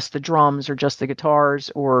on just the drums or just the guitars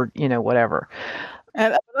or, whatever.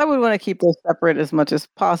 And I would want to keep those separate as much as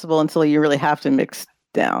possible until you really have to mix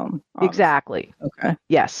down. Exactly. Okay.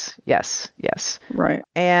 Yes. Right.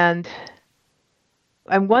 And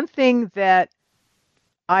one thing that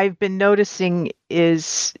I've been noticing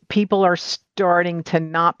is people are starting to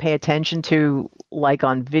not pay attention to, like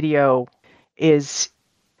on video, is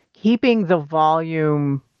keeping the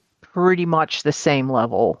volume pretty much the same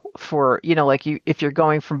level for, if you're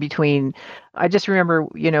going from between. I just remember,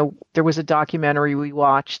 there was a documentary we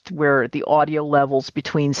watched where the audio levels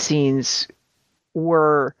between scenes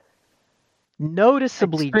were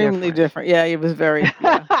noticeably extremely different. Yeah, it was very.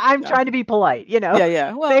 Yeah, I'm trying to be polite,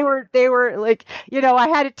 Yeah. Well, they were like, I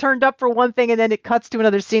had it turned up for one thing, and then it cuts to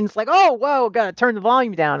another scene. It's like, oh, whoa, gotta turn the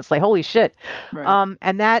volume down. It's like, holy shit. Right.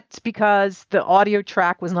 And that's because the audio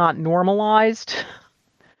track was not normalized,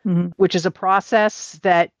 which is a process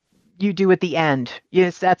that you do at the end.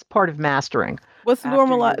 Yes, that's part of mastering. What's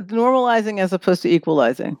normalizing as opposed to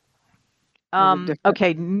equalizing?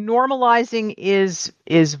 Okay, normalizing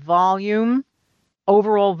is volume.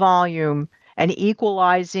 Overall volume, and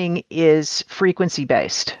equalizing is frequency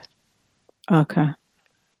based. Okay.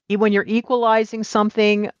 When you're equalizing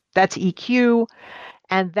something, that's EQ,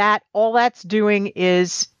 and all that's doing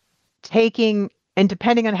is taking, and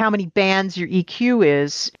depending on how many bands your EQ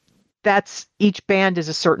is, that's each band is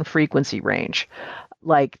a certain frequency range.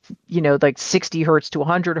 like, like 60 hertz to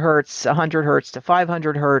 100 hertz, 100 hertz to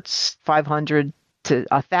 500 hertz, 500 to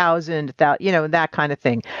 1,000, that kind of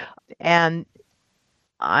thing. And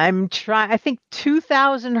I think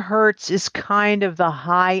 2,000 hertz is kind of the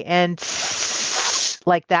high end,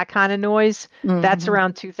 like that kind of noise. That's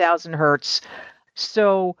around 2,000 hertz.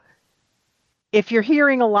 So if you're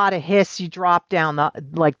hearing a lot of hiss, you drop down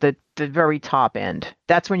the very top end.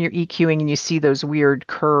 That's when you're EQing and you see those weird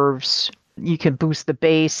curves. You can boost the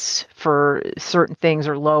bass for certain things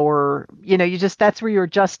or lower. That's where you're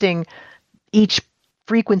adjusting each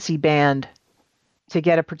frequency band to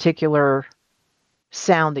get a particular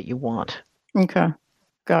sound that you want. Okay.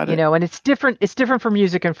 Got it. And it's different for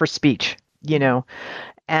music and for speech,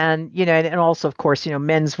 and and also, of course,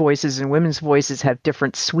 men's voices and women's voices have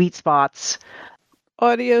different sweet spots.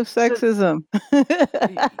 Audio sexism.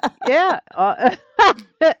 Yeah.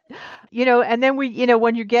 And then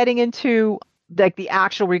when you're getting into like the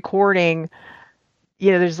actual recording,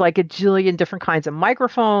 there's like a jillion different kinds of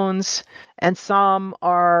microphones, and some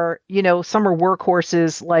are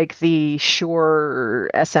workhorses like the Shure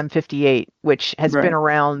SM58, which has been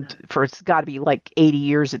around for, it's got to be like 80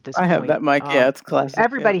 years at this point. I have that mic. Yeah, it's classic.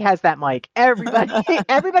 Everybody has that mic.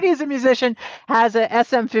 Everybody who's a musician has a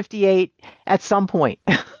SM58 at some point.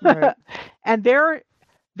 Right. And they're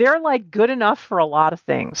like good enough for a lot of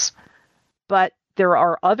things. But there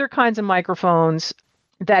are other kinds of microphones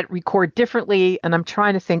that record differently, and I'm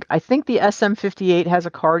trying to think. I think the SM58 has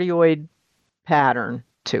a cardioid pattern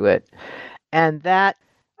to it, and that.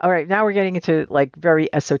 All right, now we're getting into like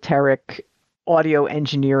very esoteric audio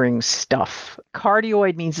engineering stuff.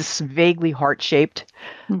 Cardioid means it's vaguely heart-shaped,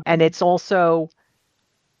 and it's also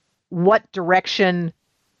what direction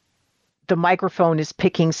the microphone is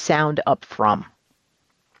picking sound up from.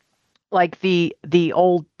 Like the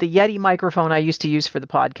Yeti microphone I used to use for the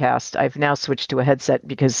podcast, I've now switched to a headset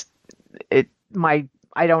because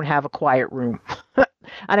I don't have a quiet room.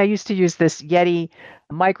 And I used to use this Yeti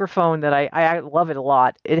microphone that I love it a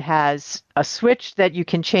lot. It has a switch that you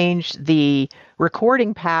can change the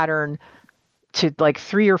recording pattern to like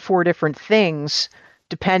 3 or 4 different things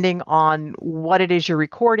depending on what it is you're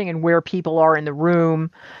recording and where people are in the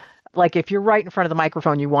room. Like if you're right in front of the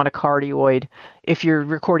microphone, you want a cardioid. If you're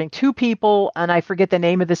recording 2 people, and I forget the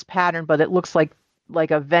name of this pattern, but it looks like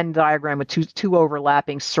a Venn diagram with two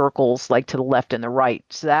overlapping circles, like to the left and the right.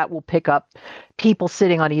 So that will pick up people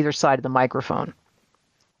sitting on either side of the microphone.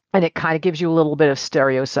 And it kind of gives you a little bit of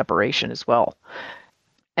stereo separation as well.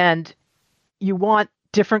 And you want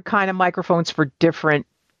different kind of microphones for different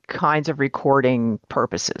kinds of recording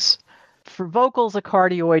purposes. For vocals, a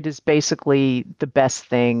cardioid is basically the best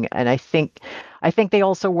thing, and I think they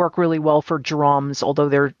also work really well for drums.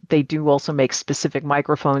 Although they do also make specific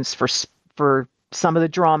microphones for some of the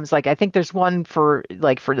drums. Like I think there's one for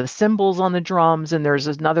the cymbals on the drums, and there's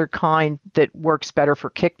another kind that works better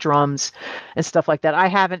for kick drums and stuff like that. I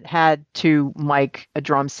haven't had to mic a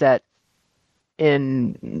drum set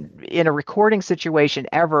in a recording situation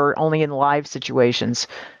ever, only in live situations,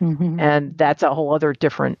 and that's a whole other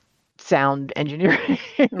different sound engineering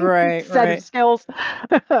set of skills.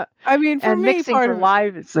 I mean, for and me, mixing for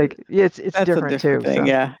live, it's like it's different too. Thing.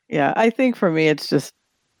 So. Yeah. I think for me, it's just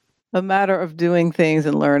a matter of doing things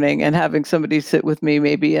and learning and having somebody sit with me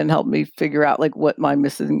maybe and help me figure out like what my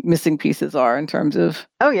missing pieces are in terms of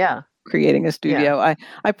creating a studio. Yeah.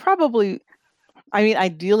 I probably, I mean,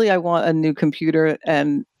 ideally, I want a new computer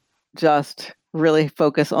and just really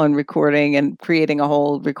focus on recording and creating a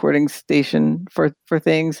whole recording station for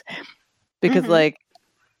things, because like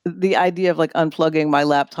the idea of like unplugging my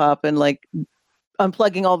laptop and like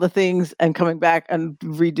unplugging all the things and coming back and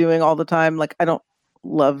redoing all the time, like I don't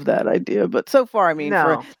love that idea. But so far, I mean,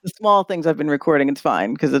 for the small things I've been recording, it's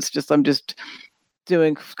fine, because I'm just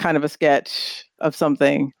doing kind of a sketch of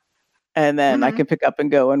something, and then I can pick up and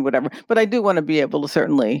go and whatever. But I do want to be able to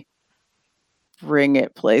certainly bring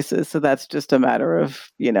it places. So that's just a matter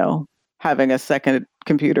of, having a second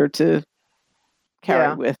computer to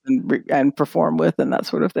carry with and perform with and that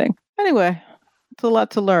sort of thing. Anyway, it's a lot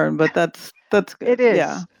to learn, but that's good. It is.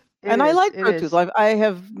 Yeah. And I like Pro Tools. I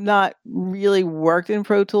have not really worked in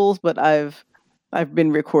Pro Tools, but I've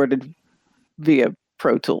been recorded via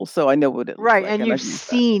Pro Tools, so I know what it looks like. Right, and you've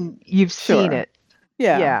seen it.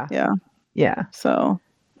 Yeah. So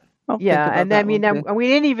and I mean, we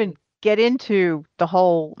didn't even get into the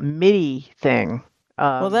whole MIDI thing.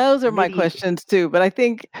 Well, those are my questions too, but I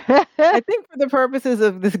think for the purposes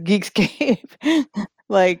of this Geekscape,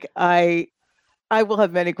 like I will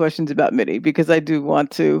have many questions about MIDI, because I do want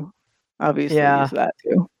to obviously use that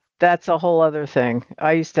too. That's a whole other thing.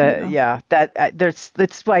 I used to,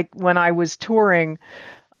 it's like when I was touring,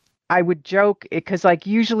 I would joke because like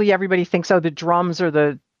usually everybody thinks, oh, the drums are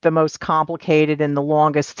the most complicated and the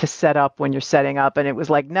longest to set up when you're setting up. And it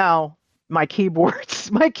was like, no, my keyboard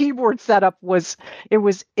setup was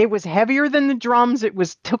heavier than the drums. It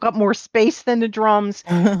took up more space than the drums.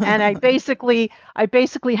 And I basically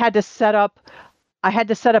had to set up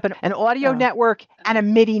an audio network and a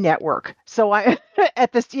MIDI network. So I,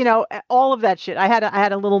 at this, all of that shit, I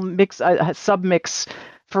had a little mix, a sub mix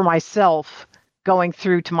for myself going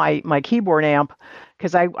through to my keyboard amp.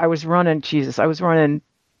 Cause I was running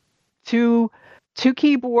two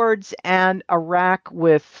keyboards and a rack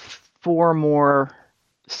with 4 more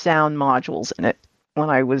sound modules in it when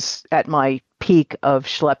I was at my peak of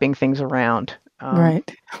schlepping things around.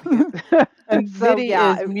 Right. And So, MIDI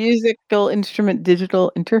is musical instrument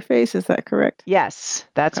digital interface. Is that correct? Yes,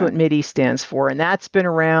 that's what MIDI stands for, and that's been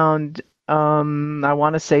around. I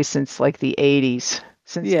want to say since like the 80s.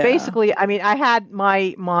 Basically, I mean, I had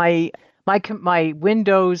my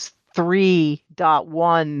Windows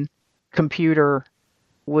 3.1 computer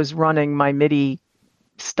was running my MIDI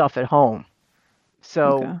stuff at home.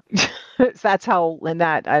 So that's how, and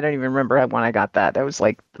that, I don't even remember when I got that. That was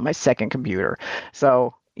like my second computer.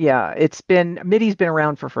 So yeah, MIDI's been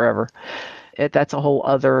around for forever. That's a whole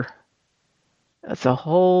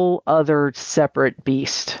other separate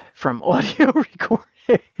beast from audio recording.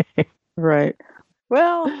 Right.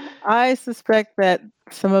 Well, I suspect that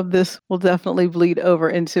some of this will definitely bleed over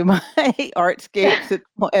into my artscapes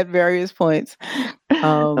at various points.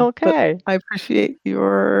 Okay. I appreciate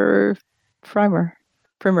your primer,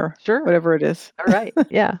 sure, whatever it is. All right.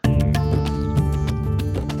 Yeah.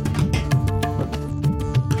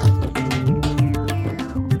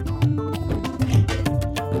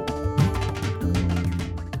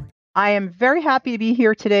 I am very happy to be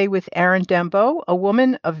here today with Erin Dembo, a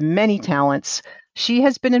woman of many talents. She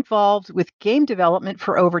has been involved with game development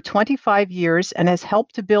for over 25 years and has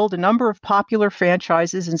helped to build a number of popular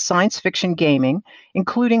franchises in science fiction gaming,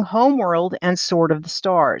 including Homeworld and Sword of the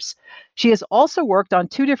Stars. She has also worked on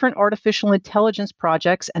 2 different artificial intelligence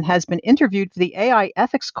projects and has been interviewed for the AI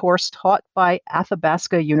ethics course taught by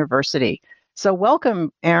Athabasca University. So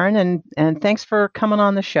welcome, Erin, and thanks for coming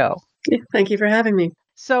on the show. Yeah, thank you for having me.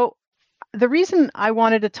 So the reason I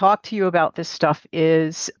wanted to talk to you about this stuff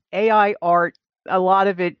is AI art. A lot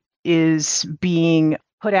of it is being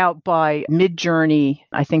put out by Midjourney,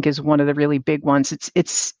 I think is one of the really big ones.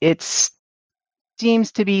 It's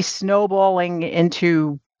seems to be snowballing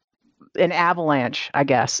into an avalanche, I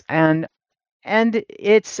guess. And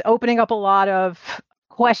it's opening up a lot of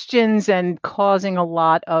questions and causing a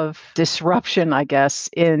lot of disruption, I guess,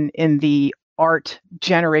 in the art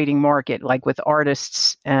generating market, like with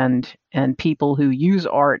artists and people who use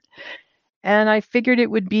art. And I figured it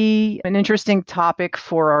would be an interesting topic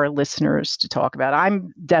for our listeners to talk about.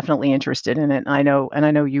 I'm definitely interested in it. I know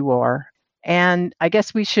you are. And I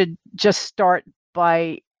guess we should just start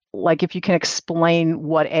by, like, if you can explain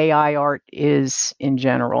what AI art is in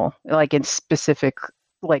general, like in specific,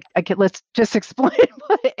 like, let's just explain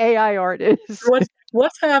what AI art is.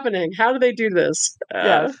 What's happening? How do they do this?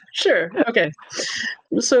 Yes. Sure. Okay.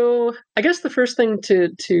 So I guess the first thing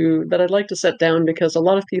that I'd like to set down, because a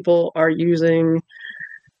lot of people are using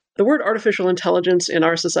the word artificial intelligence in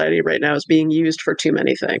our society right now is being used for too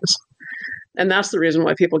many things. And that's the reason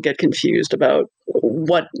why people get confused about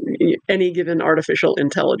what any given artificial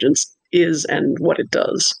intelligence is and what it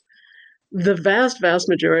does. The vast, vast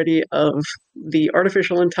majority of the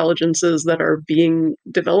artificial intelligences that are being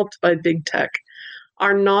developed by big tech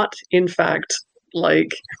are not, in fact,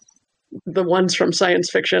 like the ones from science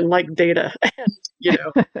fiction, like Data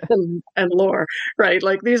and, and lore, right?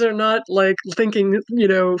 Like, these are not like thinking,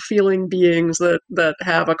 feeling beings that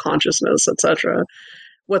have a consciousness, etc.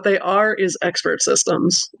 What they are is expert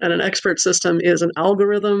systems, and an expert system is an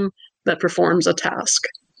algorithm that performs a task.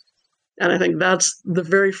 And I think that's the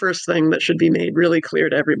very first thing that should be made really clear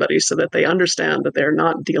to everybody, so that they understand that they're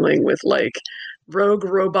not dealing with like rogue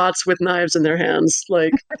robots with knives in their hands,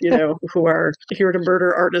 like, who are here to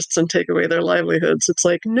murder artists and take away their livelihoods. It's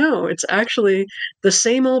like, no, it's actually the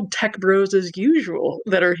same old tech bros as usual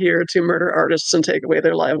that are here to murder artists and take away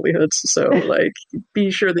their livelihoods. So, like,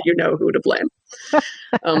 be sure that you know who to blame.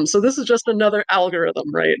 So this is just another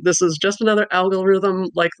algorithm, right? This is just another algorithm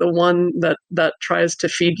like the one that tries to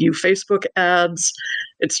feed you Facebook ads.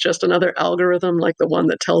 It's just another algorithm like the one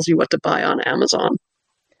that tells you what to buy on Amazon.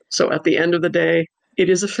 So at the end of the day, it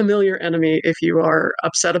is a familiar enemy if you are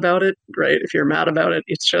upset about it, right? If you're mad about it,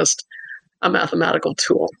 it's just a mathematical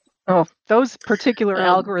tool. Oh, those particular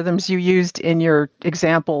Um, algorithms you used in your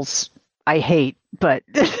examples, I hate, but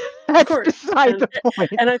of that's course, beside the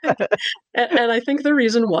point. and I think, and I think the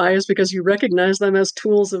reason why is because you recognize them as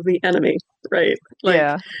tools of the enemy, right? Like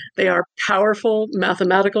Yeah. they are powerful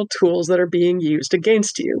mathematical tools that are being used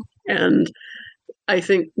against you, and I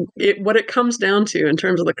think what it comes down to in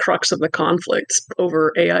terms of the crux of the conflicts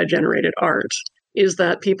over AI generated art is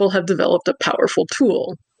that people have developed a powerful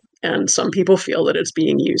tool, and some people feel that it's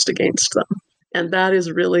being used against them. And that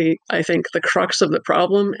is really, I think, the crux of the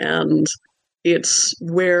problem, and it's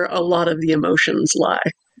where a lot of the emotions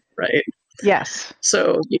lie, right? Yes.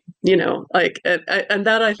 So like, and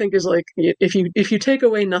that I think is like, if you take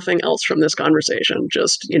away nothing else from this conversation,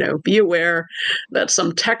 just be aware that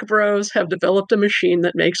some tech bros have developed a machine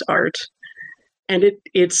that makes art, and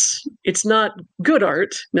it's not good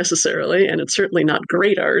art necessarily, and it's certainly not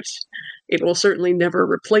great art. It will certainly never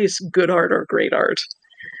replace good art or great art,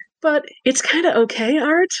 but it's kind of okay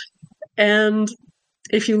art. And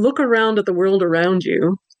if you look around at the world around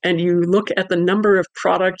you and you look at the number of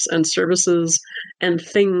products and services and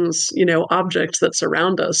things, objects that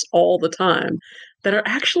surround us all the time that are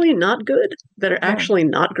actually not good, that are Yeah. actually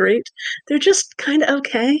not great, they're just kind of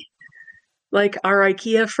okay. Like our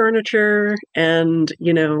IKEA furniture and,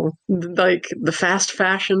 like the fast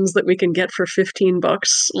fashions that we can get for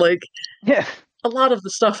 $15. Like Yeah. a lot of the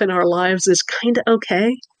stuff in our lives is kind of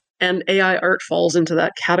okay. And AI art falls into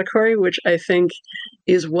that category, which I think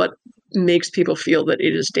is what makes people feel that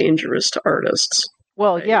it is dangerous to artists.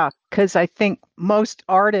 Well, Right. yeah, because I think most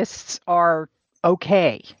artists are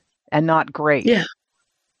okay and not great. Yeah.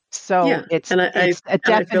 So Yeah. it's And I a and I feel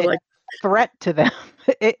definite like, threat to them.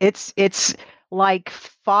 It's like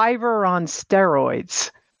Fiverr on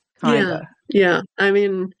steroids, kind yeah, of. yeah. I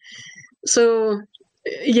mean, so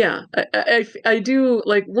yeah, I do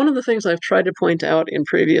like, one of the things I've tried to point out in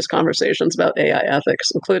previous conversations about AI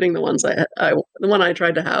ethics, including the ones the one I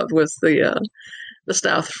tried to have with the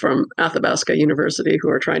staff from Athabasca University who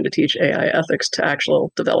are trying to teach AI ethics to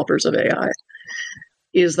actual developers of AI,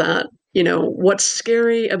 is that, what's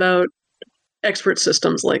scary about expert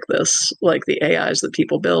systems like this, like the AIs that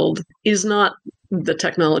people build, is not the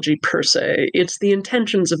technology per se. It's the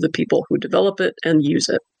intentions of the people who develop it and use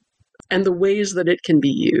it, and the ways that it can be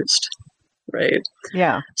used, right?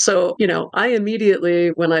 Yeah. So, I immediately,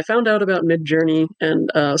 when I found out about Midjourney,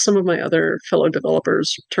 and some of my other fellow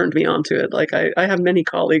developers turned me on to it, like I have many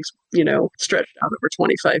colleagues, stretched out over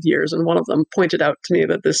 25 years, and one of them pointed out to me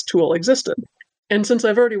that this tool existed. And since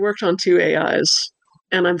I've already worked on 2 AIs,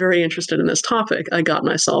 and I'm very interested in this topic, I got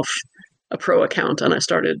myself a pro account, and I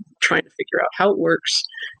started trying to figure out how it works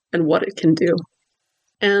and what it can do.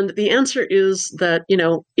 And the answer is that,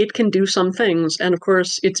 it can do some things, and of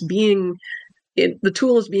course, the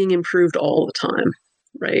tool is being improved all the time,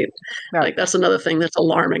 right? Right. Like that's another thing that's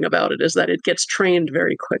alarming about it, is that it gets trained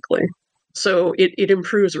very quickly. So it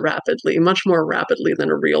improves rapidly, much more rapidly than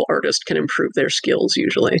a real artist can improve their skills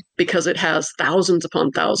usually, because it has thousands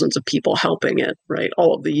upon thousands of people helping it, right?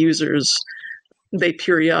 All of the users, they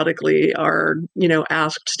periodically are,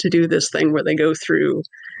 asked to do this thing where they go through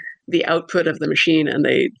the output of the machine and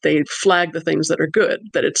they flag the things that are good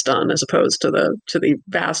that it's done, as opposed to the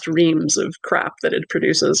vast reams of crap that it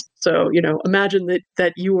produces. So, imagine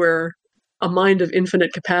that you were a mind of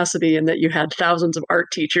infinite capacity and that you had thousands of art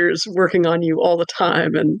teachers working on you all the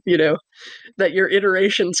time, and that your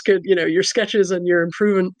iterations could, your sketches and your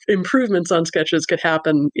improvements on sketches could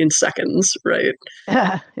happen in seconds, right?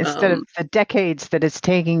 Instead of the decades that it's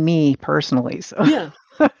taking me personally. So Yeah.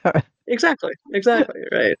 Exactly,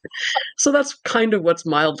 right. So that's kind of what's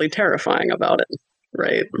mildly terrifying about it,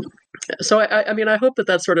 right? So I mean, I hope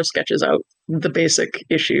that sort of sketches out the basic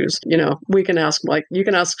issues. We can ask, like, you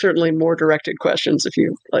can ask certainly more directed questions if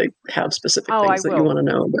you like have specific I things that you will. want to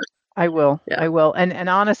know. But I will. Yeah. I will. And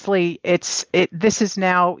honestly, this is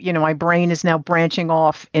now, my brain is now branching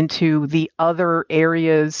off into the other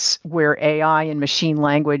areas where AI and machine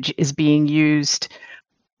language is being used,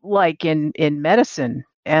 like in medicine,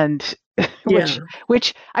 and Yeah.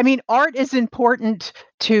 which I mean, art is important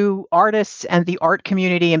to artists and the art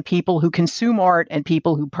community and people who consume art and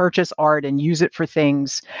people who purchase art and use it for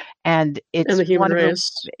things. And it's And the human one of the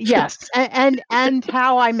race. yes, and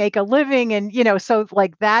how I make a living, and so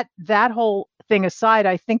like that whole thing aside,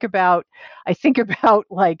 I think about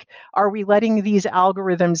like, are we letting these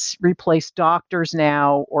algorithms replace doctors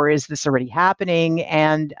now, or is this already happening?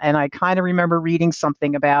 And I kind of remember reading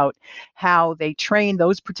something about how they train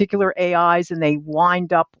those particular AIs and they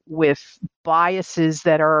wind up with biases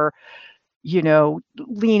that are,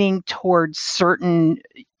 leaning towards certain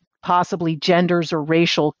possibly genders or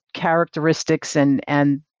racial characteristics,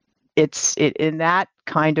 and in that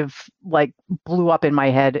kind of like blew up in my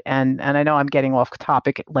head, and I know I'm getting off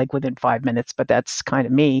topic like within 5 minutes, but that's kind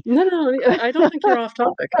of me. No, I don't think you're off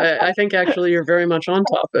topic. I think actually you're very much on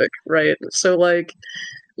topic, right? So like,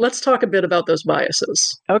 let's talk a bit about those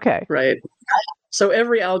biases, Okay. right? So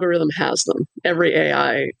every algorithm has them. Every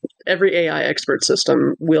AI expert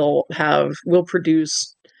system will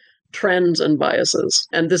produce trends and biases.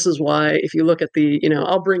 And this is why, if you look at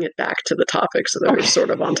I'll bring it back to the topic so that we're sort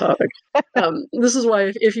of on topic. This is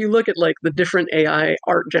why, if you look at like the different AI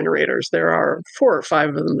art generators, there are 4 or 5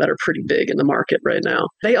 of them that are pretty big in the market right now.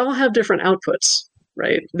 They all have different outputs,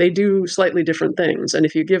 right? They do slightly different things. And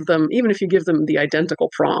even if you give them the identical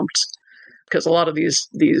prompt, because a lot of these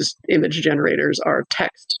image generators are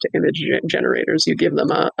text to image generators, you give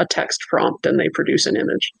them a text prompt and they produce an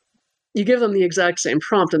image. You give them the exact same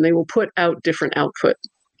prompt and they will put out different output,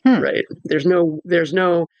 right? There's no,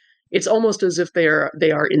 it's almost as if they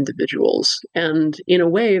are individuals. And in a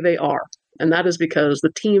way they are. And that is because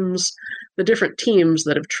the different teams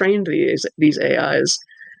that have trained these AIs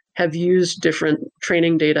have used different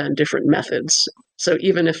training data and different methods. So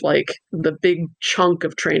even if like the big chunk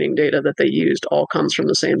of training data that they used all comes from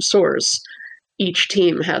the same source, each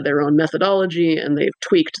team had their own methodology and they've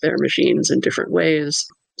tweaked their machines in different ways.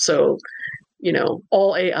 So,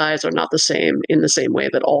 all AIs are not the same in the same way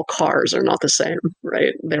that all cars are not the same,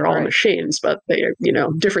 right? They're all machines, but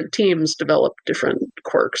different teams develop different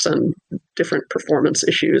quirks and different performance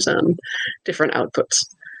issues and different outputs.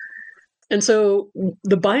 And so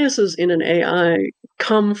the biases in an AI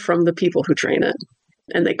come from the people who train it,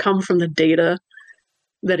 and they come from the data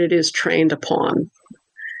that it is trained upon.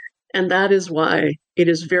 And that is why it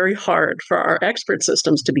is very hard for our expert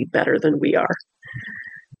systems to be better than we are.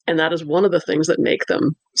 And that is one of the things that make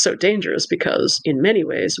them so dangerous, because in many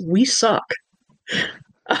ways we suck.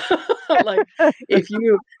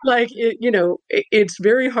 It's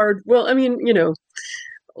very hard. Well, I mean,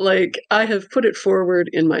 like I have put it forward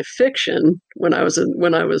in my fiction when I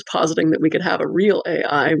was positing that we could have a real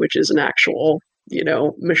AI, which is an actual,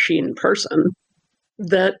 machine person,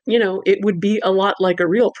 that, it would be a lot like a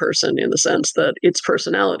real person in the sense that its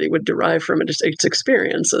personality would derive from its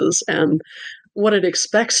experiences, and what it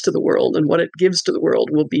expects to the world and what it gives to the world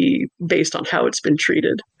will be based on how it's been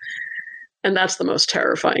treated. And that's the most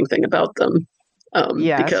terrifying thing about them.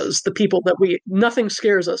 Yes. Because the people nothing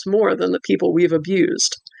scares us more than the people we've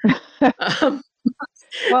abused. Well,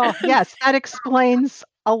 yes, that explains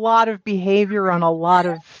a lot of behavior on a lot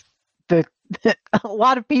of a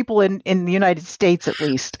lot of people in the United States, at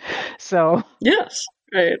least. So yes,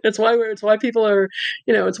 right. It's why people are,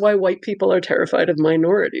 it's why white people are terrified of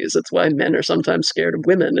minorities. It's why men are sometimes scared of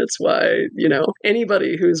women. It's why,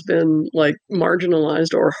 anybody who's been like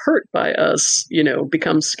marginalized or hurt by us,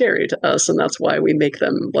 becomes scary to us. And that's why we make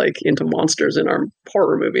them like into monsters in our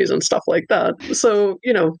horror movies and stuff like that. So,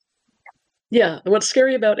 yeah, what's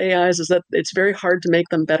scary about AIs is that it's very hard to make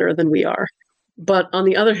them better than we are. But on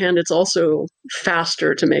the other hand, it's also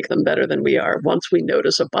faster to make them better than we are. Once we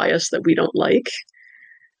notice a bias that we don't like,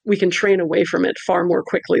 we can train away from it far more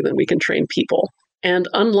quickly than we can train people. And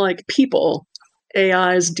unlike people,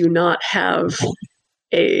 AIs do not have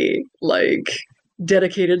a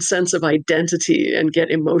dedicated sense of identity and get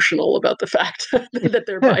emotional about the fact that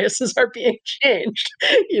their biases are being changed.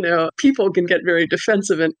 People can get very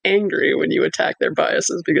defensive and angry when you attack their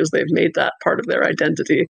biases because they've made that part of their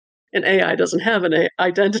identity. And AI doesn't have an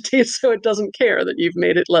identity, so it doesn't care that you've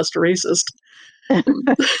made it less racist. It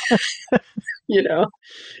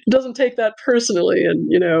doesn't take that personally and,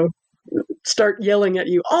 start yelling at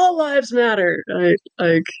you, all lives matter. And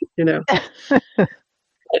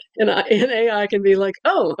AI can be like,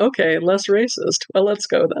 oh, okay, less racist. Well, let's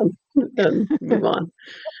go then and move on.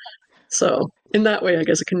 So in that way, I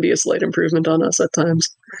guess it can be a slight improvement on us at times.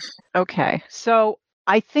 Okay. So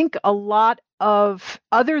I think a lot of,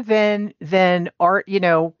 other than art,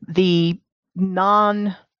 the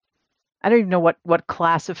I don't even know what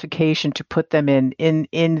classification to put them in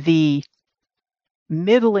the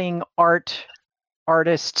middling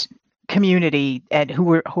artist community, and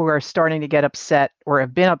who are starting to get upset or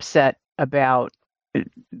have been upset about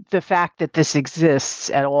the fact that this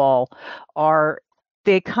exists at all,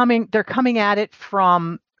 they're coming at it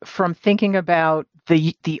from thinking about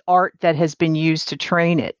the art that has been used to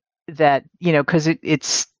train it, that because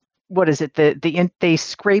it's what is it, they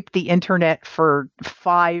scraped the internet for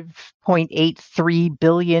 5.83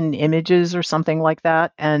 billion images or something like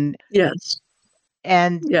that, and yes,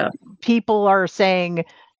 and yeah, people are saying,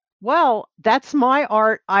 well, that's my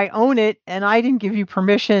art, I own it, and I didn't give you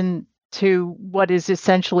permission to what is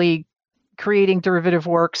essentially creating derivative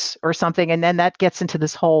works or something. And then that gets into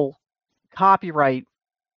this whole copyright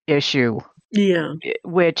issue, Yeah.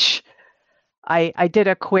 which I did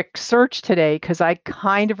a quick search today because I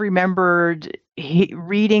kind of remembered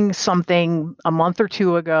reading something a month or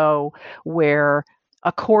two ago where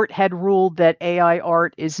a court had ruled that AI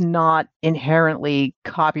art is not inherently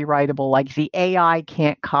copyrightable, like the AI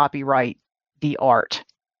can't copyright the art.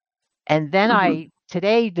 And then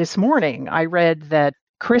this morning, I read that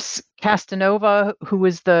Chris Castanova, who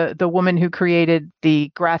was the woman who created the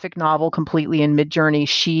graphic novel Completely in Midjourney,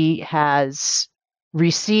 she has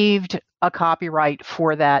received a copyright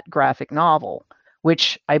for that graphic novel,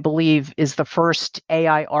 which I believe is the first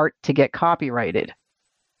AI art to get copyrighted.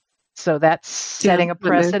 So that's setting a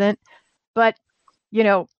precedent. But,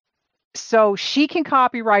 so she can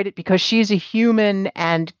copyright it because she's a human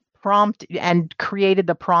and created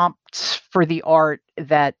the prompts for the art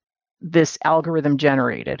that this algorithm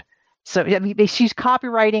generated. So she's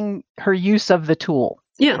copywriting her use of the tool.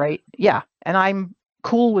 Yeah. Right. Yeah. And I'm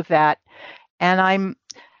cool with that. And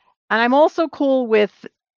I'm also cool with,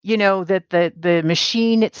 that the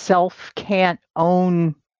machine itself can't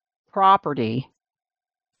own property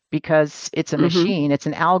because it's a machine, it's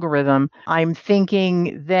an algorithm. I'm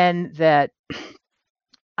thinking then that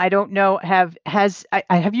I don't know, have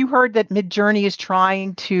you heard that Midjourney is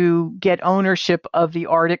trying to get ownership of the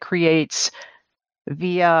art it creates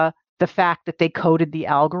via the fact that they coded the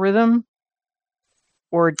algorithm?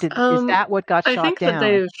 Or is that what got shot down? I think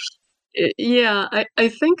that I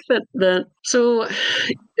think that so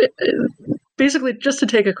basically, just to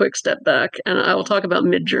take a quick step back, and I will talk about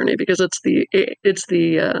Midjourney because it's the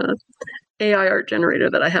AI art generator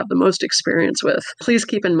that I have the most experience with. Please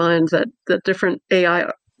keep in mind that different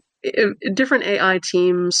AI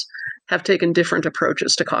teams have taken different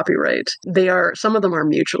approaches to copyright. Some of them are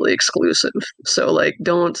mutually exclusive. So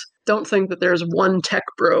don't think that there's one tech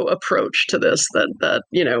bro approach to this that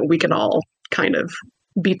we can all kind of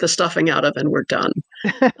beat the stuffing out of and we're done.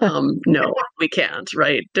 No, we can't,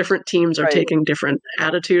 right? Different teams are taking different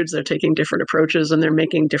attitudes, they're taking different approaches, and they're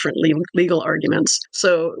making different legal arguments.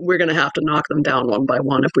 So we're going to have to knock them down one by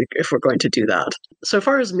one if we're going to do that. So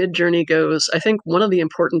far as Midjourney goes, I think one of the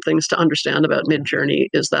important things to understand about Midjourney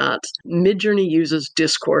is that Midjourney uses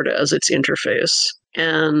Discord as its interface.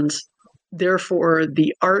 And therefore,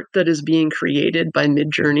 the art that is being created by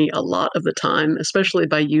Midjourney a lot of the time, especially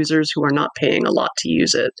by users who are not paying a lot to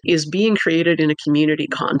use it, is being created in a community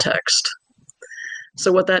context.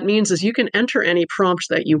 So what that means is you can enter any prompt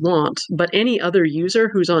that you want, but any other user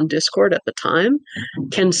who's on Discord at the time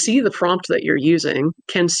can see the prompt that you're using,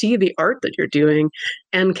 can see the art that you're doing,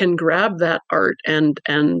 and can grab that art and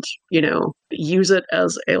use it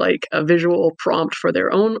as a visual prompt for their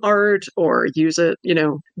own art, or use it,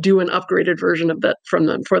 do an upgraded version of that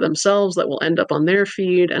for themselves that will end up on their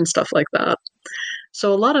feed and stuff like that.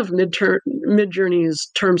 So a lot of Midjourney's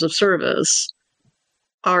terms of service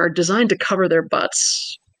are designed to cover their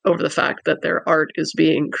butts over the fact that their art is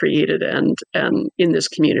being created and in this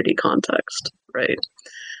community context, right?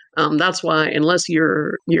 That's why, unless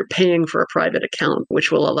you're paying for a private account,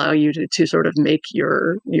 which will allow you to sort of make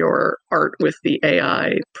your art with the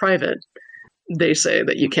AI private, they say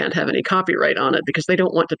that you can't have any copyright on it because they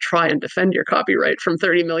don't want to try and defend your copyright from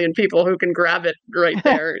 30 million people who can grab it right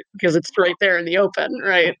there because it's right there in the open,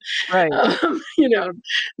 right? Right.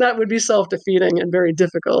 That would be self-defeating and very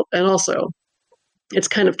difficult. And also, it's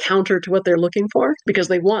kind of counter to what they're looking for because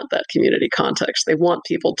they want that community context. They want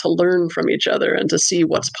people to learn from each other and to see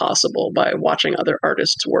what's possible by watching other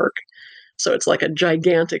artists work. So it's like a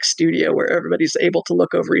gigantic studio where everybody's able to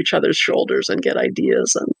look over each other's shoulders and get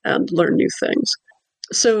ideas and learn new things.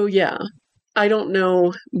 So yeah, I don't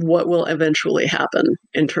know what will eventually happen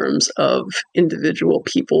in terms of individual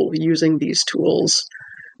people using these tools,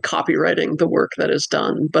 copywriting the work that is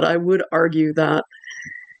done. But I would argue that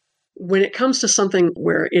when it comes to something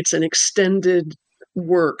where it's an extended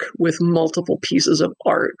work with multiple pieces of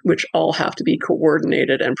art, which all have to be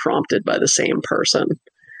coordinated and prompted by the same person,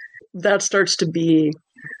 that starts to be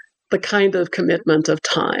the kind of commitment of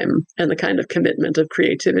time and the kind of commitment of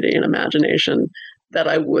creativity and imagination that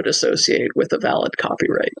I would associate with a valid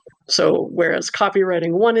copyright. So whereas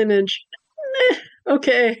copywriting one image,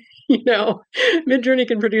 okay, Midjourney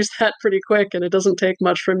can produce that pretty quick and it doesn't take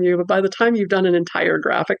much from you. But by the time you've done an entire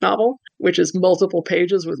graphic novel, which is multiple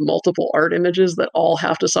pages with multiple art images that all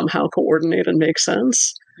have to somehow coordinate and make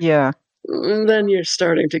sense, yeah, then you're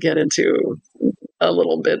starting to get into a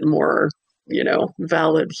little bit more,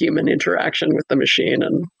 valid human interaction with the machine.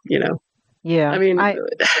 And, yeah, I mean,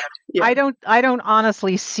 yeah. I don't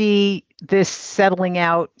honestly see this settling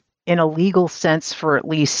out in a legal sense for at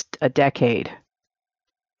least a decade.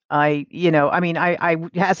 I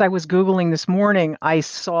as I was Googling this morning, I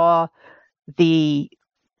saw the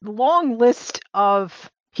long list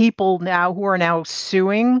of people now who are now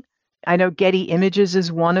suing. I know Getty Images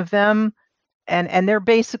is one of them, and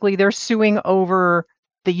they're suing over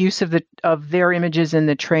the use of their images in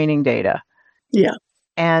the training data. Yeah.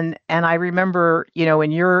 And I remember,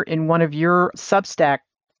 in one of your Substack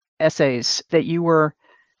essays that you were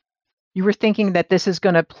thinking that this is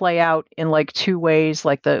going to play out in like two ways,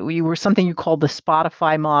 like something you called the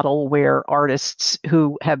Spotify model, where artists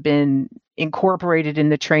who have been incorporated in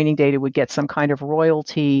the training data would get some kind of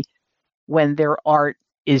royalty when their art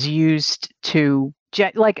is used to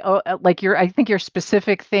I think your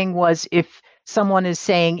specific thing was if someone is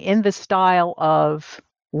saying in the style of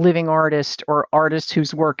living artist or artist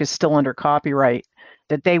whose work is still under copyright,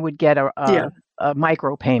 that they would get a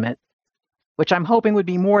micro payment, which I'm hoping would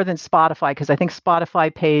be more than Spotify, because I think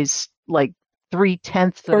Spotify pays like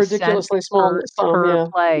 0.3 of a cent per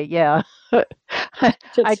play. Yeah.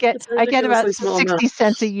 I get about 60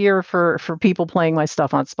 cents a year for people playing my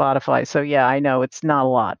stuff on Spotify. So yeah, I know it's not a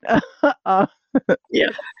lot.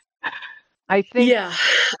 Yeah. I think. Yeah,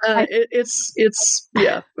 it's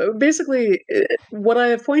basically what I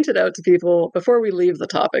have pointed out to people before we leave the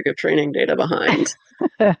topic of training data behind.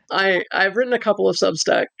 I've written a couple of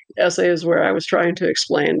Substack essays where I was trying to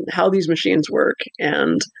explain how these machines work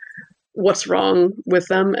and what's wrong with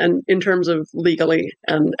them, and in terms of legally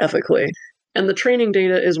and ethically. And the training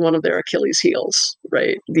data is one of their Achilles heels,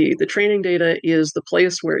 right? The training data is the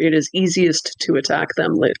place where it is easiest to attack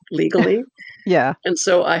them legally. Yeah. And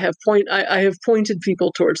so I have pointed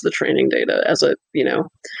people towards the training data as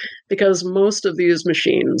because most of these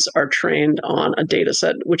machines are trained on a data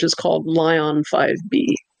set which is called Lion 5B.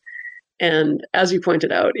 And as you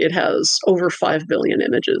pointed out, it has over 5 billion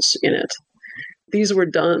images in it. These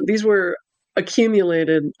were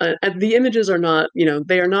accumulated, and the images are not,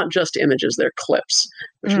 they are not just images, they're clips,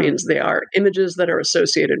 which means they are images that are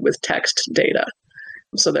associated with text data.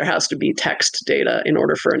 So there has to be text data in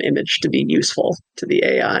order for an image to be useful to the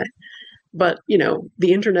AI. But,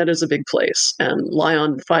 the internet is a big place, and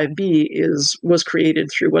Lion 5B was created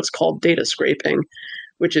through what's called data scraping,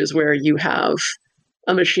 which is where you have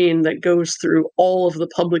a machine that goes through all of the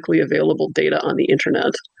publicly available data on the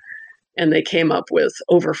internet. And they came up with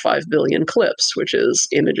over 5 billion clips, which is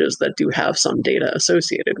images that do have some data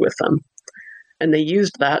associated with them. And they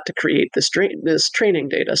used that to create this training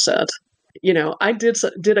data set. I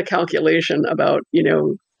did a calculation about,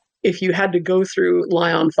 if you had to go through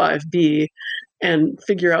Lion 5B and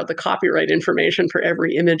figure out the copyright information for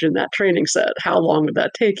every image in that training set, how long would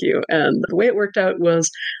that take you? And the way it worked out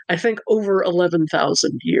was, I think, over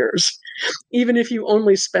 11,000 years, even if you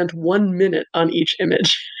only spent 1 minute on each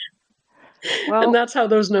image. Well, and that's how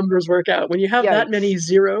those numbers work out. When you have that many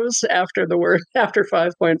zeros after the word, after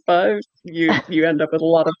 5.5, you end up with a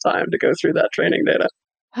lot of time to go through that training data.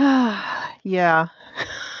 Yeah.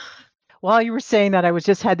 While you were saying that, I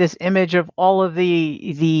just had this image of all of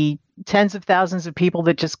the tens of thousands of people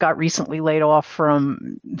that just got recently laid off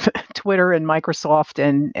from Twitter and Microsoft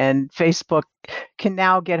and Facebook can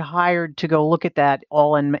now get hired to go look at that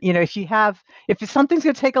all in. If something's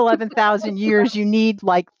going to take 11,000 years, you need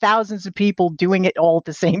like thousands of people doing it all at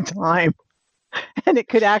the same time, and it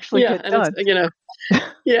could actually get done.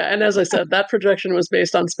 Yeah, and as I said, that projection was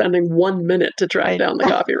based on spending 1 minute to track down the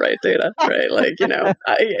copyright data, right? Like,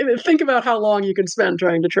 think about how long you can spend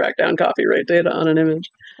trying to track down copyright data on an image.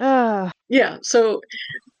 Yeah, so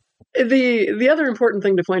the other important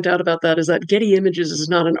thing to point out about that is that Getty Images is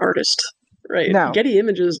not an artist, right? No. Getty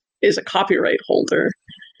Images is a copyright holder.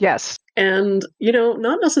 Yes. And,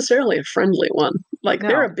 not necessarily a friendly one. Like,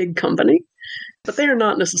 they're a big company. But they are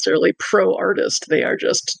not necessarily pro-artist. They are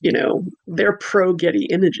just, they're pro-Getty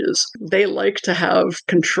Images. They like to have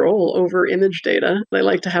control over image data. They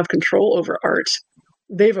like to have control over art.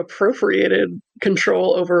 They've appropriated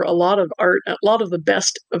control over a lot of art, a lot of the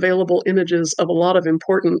best available images of a lot of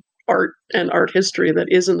important art and art history that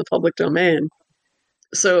is in the public domain.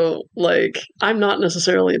 So, I'm not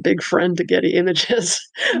necessarily a big friend to Getty Images.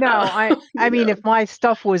 No, I mean, if my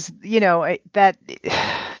stuff was,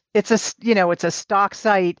 it's a stock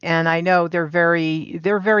site, and I know they're very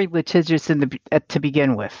litigious to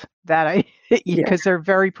begin with. Because they're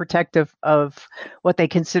very protective of what they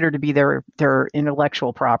consider to be their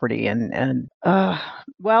intellectual property, and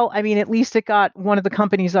well, I mean, at least it got one of the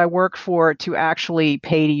companies I work for to actually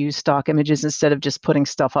pay to use stock images instead of just putting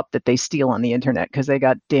stuff up that they steal on the internet, because they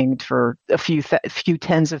got dinged for a few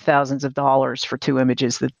tens of thousands of dollars for 2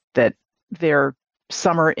 images that their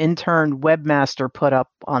summer intern webmaster put up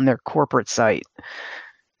on their corporate site.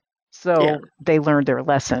 So they learned their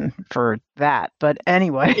lesson for that. But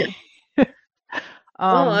anyway. Yeah.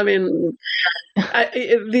 Well, I mean,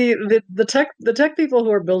 the tech people who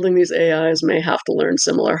are building these AIs may have to learn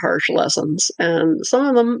similar harsh lessons, and some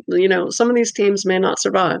of them, some of these teams may not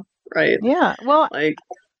survive, right? Yeah. Well,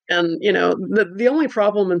 and the only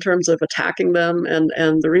problem in terms of attacking them, and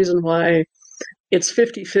the reason why it's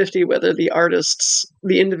 50-50 whether the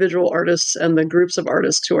individual artists and the groups of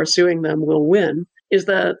artists who are suing them will win, is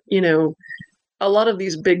that a lot of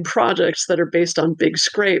these big projects that are based on big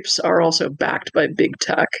scrapes are also backed by big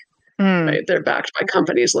tech. Right? They're backed by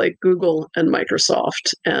companies like Google and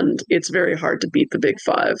Microsoft, and it's very hard to beat the big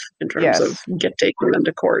five in terms of taking them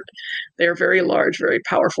to court. They are very large, very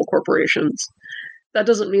powerful corporations. That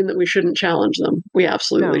doesn't mean that we shouldn't challenge them. We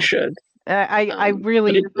absolutely should. I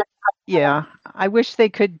really, I wish they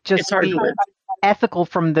could just be ethical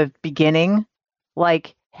from the beginning.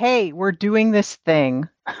 Like, hey, we're doing this thing.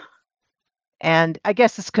 And I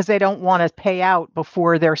guess it's because they don't want to pay out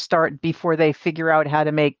before they figure out how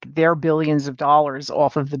to make their billions of dollars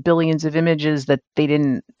off of the billions of images that they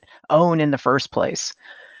didn't own in the first place.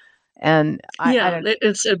 And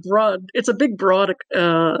it's a big broad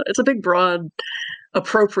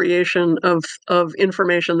appropriation of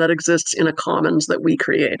information that exists in a commons that we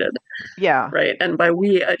created. Yeah. Right. And by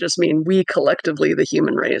we, I just mean we collectively, the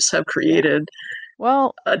human race, have created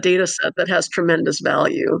a data set that has tremendous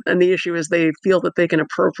value. And the issue is they feel that they can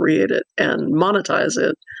appropriate it and monetize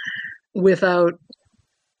it without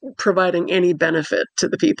providing any benefit to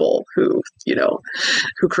the people who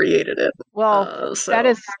created it. Well,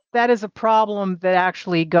 that is a problem that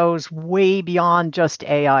actually goes way beyond just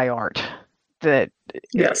AI art.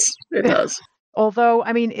 Yes, it does. Although,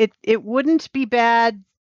 I mean, it wouldn't be bad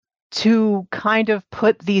to kind of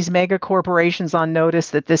put these mega corporations on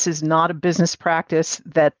notice that this is not a business practice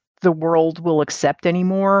that the world will accept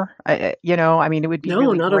anymore. I mean, it would be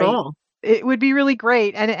not great. At all. It would be really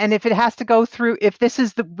great. And if it has to go through, if this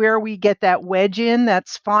is where we get that wedge in,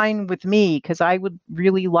 that's fine with me, because I would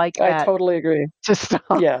really like that. I totally agree. To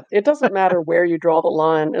stop. Yeah, it doesn't matter where you draw the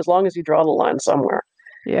line, as long as you draw the line somewhere.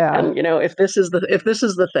 Yeah. And if this is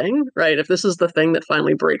the thing, right? If this is the thing that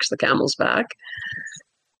finally breaks the camel's back,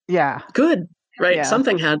 good, right? Yeah.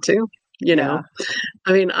 Something had to,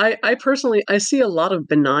 I mean, I personally, I see a lot of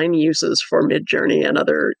benign uses for Midjourney and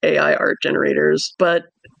other AI art generators, but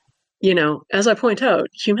as I point out,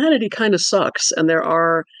 humanity kind of sucks, and there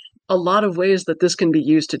are a lot of ways that this can be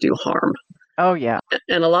used to do harm. Oh yeah.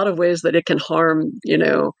 And a lot of ways that it can harm,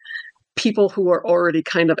 people who are already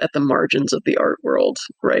kind of at the margins of the art world,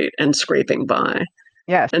 right? And scraping by.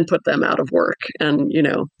 Yes. And put them out of work and,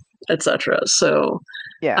 etc. So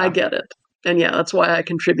I get it. And that's why I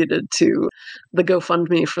contributed to the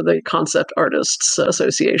GoFundMe for the Concept Artists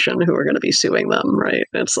Association who are going to be suing them, right?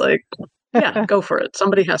 It's like, go for it.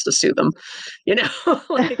 Somebody has to sue them.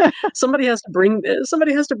 Somebody has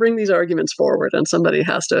to bring these arguments forward, and somebody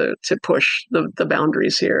has to push the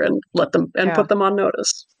boundaries here and let them and put them on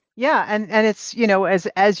notice. Yeah, and it's,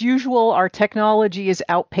 as usual, our technology is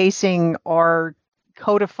outpacing our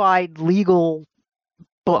codified legal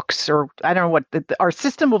books, or I don't know what our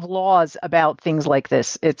system of laws about things like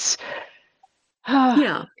this. It's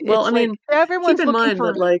well, I mean, everyone's keep in mind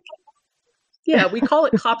that we call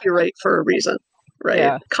it copyright for a reason, right?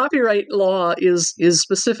 Yeah. Copyright law is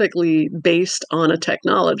specifically based on a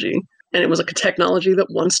technology. And it was a technology that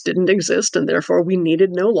once didn't exist, and therefore we needed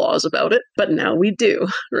no laws about it. But now we do,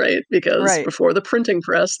 right? Because before the printing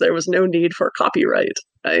press, there was no need for copyright,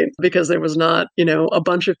 right? Because there was not, a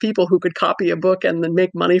bunch of people who could copy a book and then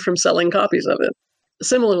make money from selling copies of it.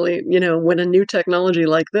 Similarly, when a new technology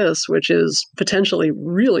like this, which is potentially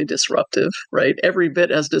really disruptive, right? Every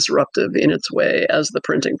bit as disruptive in its way as the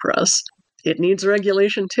printing press, it needs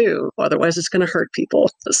regulation too. Otherwise, it's going to hurt people.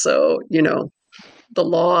 So, the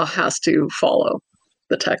law has to follow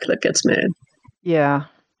the tech that gets made. Yeah.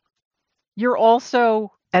 You're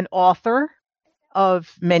also an author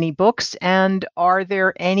of many books. And are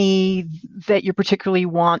there any that you particularly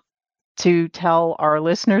want to tell our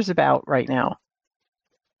listeners about right now?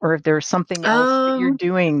 Or if there's something else that you're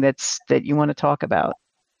doing that you want to talk about?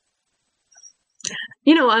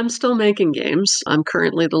 I'm still making games. I'm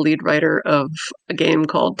currently the lead writer of a game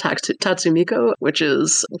called Tatsumiko, which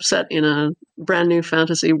is set in a brand new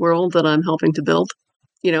fantasy world that I'm helping to build.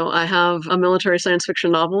 I have a military science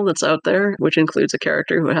fiction novel that's out there, which includes a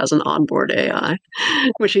character who has an onboard AI,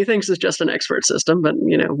 which he thinks is just an expert system, but,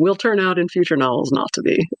 will turn out in future novels not to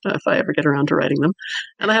be, if I ever get around to writing them.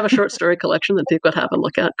 And I have a short story collection that people could have a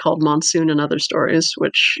look at called Monsoon and Other Stories,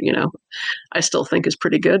 which, I still think is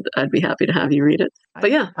pretty good. I'd be happy to have you read it.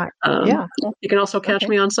 But yeah, you can also catch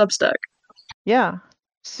me on Substack. Yeah.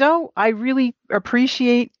 So I really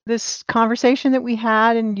appreciate this conversation that we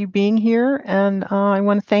had and you being here. And I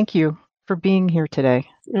want to thank you for being here today.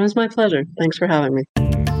 It was my pleasure. Thanks for having me.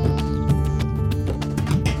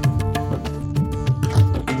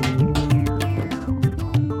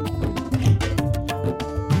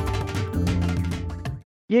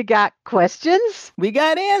 You got questions? We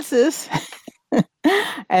got answers.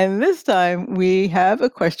 And this time we have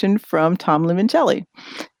a question from Tom Limoncelli.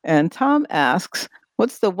 And Tom asks,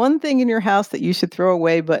 what's the one thing in your house that you should throw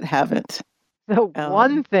away but haven't? The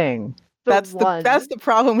one thing. That's the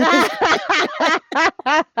problem with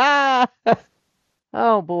this.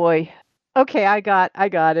 Oh boy. Okay, I got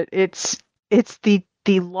it. It's the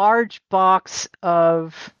large box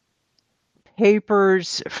of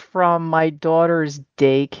papers from my daughter's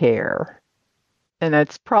daycare. And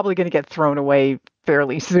that's probably going to get thrown away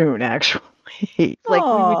fairly soon, actually. We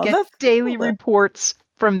would get daily reports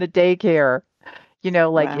from the daycare.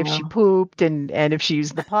 If she pooped and if she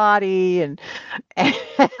used the potty and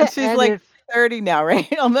she's 30 now, right?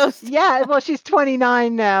 Almost. Yeah, well, she's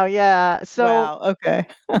 29 now. Yeah. So wow, okay.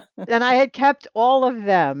 And I had kept all of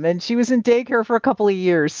them, and she was in daycare for a couple of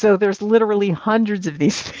years. So there's literally hundreds of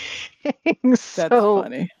these things. That's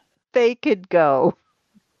funny. They could go.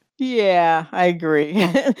 Yeah, I agree.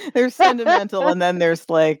 There's sentimental, and then there's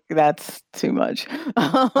that's too much.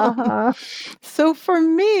 So for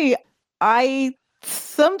me, I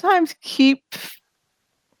sometimes keep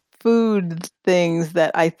food things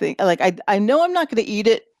that I think I know I'm not going to eat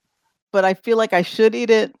it, but I feel like I should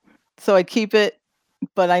eat it, so I keep it,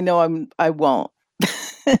 but I know I won't.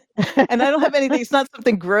 And I don't have anything. It's not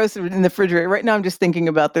something gross in the refrigerator right now. I'm just thinking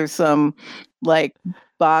about there's some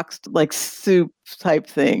boxed soup type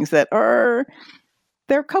things that are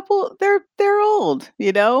they're old,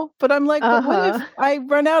 but I'm but what if I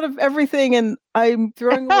run out of everything and I'm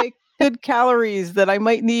throwing away good calories that I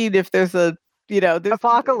might need if there's a there's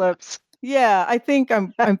apocalypse. Yeah, I think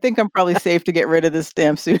I'm probably safe to get rid of this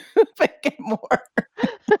damn soup and get more.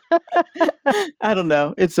 I don't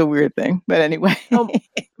know. It's a weird thing, but anyway.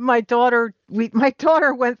 My daughter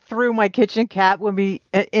went through my kitchen cabinet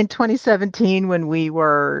in 2017 when we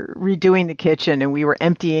were redoing the kitchen and we were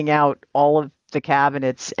emptying out all of the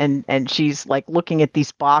cabinets, and she's looking at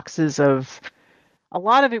these boxes of, a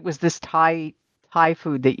lot of it was this Thai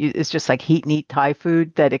food that is just heat and eat Thai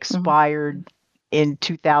food that expired in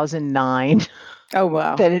 2009. Oh,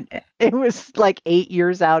 wow. That it was 8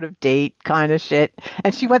 years out of date kind of shit.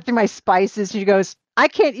 And she went through my spices. She goes, I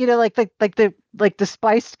can't, the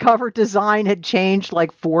spice cover design had changed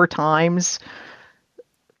 4 times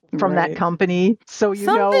from that company. So,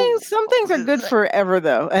 some things are good forever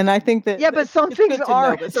though. And I think that, but some things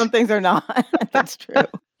are, but some things are not. That's true.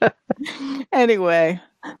 Anyway,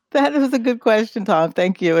 that was a good question, Tom.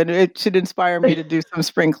 Thank you. And it should inspire me to do some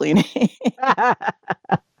spring cleaning.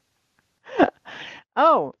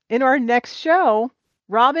 In our next show,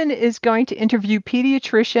 Robin is going to interview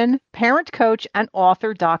pediatrician, parent coach, and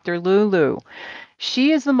author Dr. Lulu.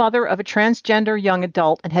 She is the mother of a transgender young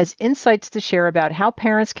adult and has insights to share about how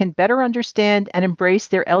parents can better understand and embrace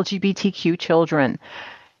their LGBTQ children.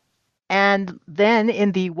 And then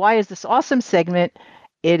in the Why Is This Awesome segment,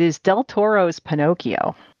 it is Del Toro's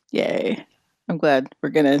Pinocchio. Yay. I'm glad we're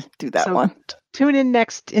going to do that one. Tune in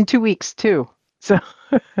in 2 weeks too. So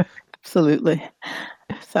absolutely.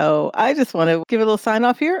 So I just want to give a little sign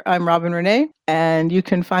off here. I'm Robin Renee, and you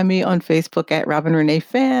can find me on Facebook at Robin Renee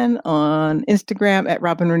Fan, on Instagram at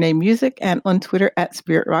Robin Renee Music, and on Twitter at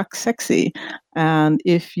Spirit Rock Sexy. And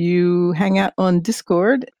if you hang out on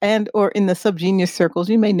Discord and or in the Subgenius circles,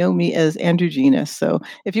 you may know me as Andrew Genius. So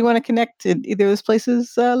if you want to connect in either of those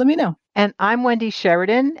places, let me know. And I'm Wendy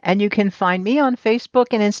Sheridan, and you can find me on Facebook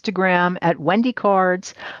and Instagram at Wendy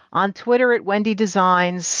Cards, on Twitter at Wendy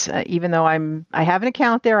Designs, even though I have an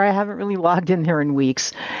account there, I haven't really logged in there in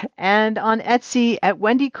weeks, and on Etsy at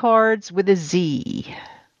Wendy Cards with a Z.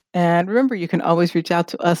 And remember, you can always reach out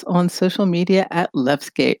to us on social media at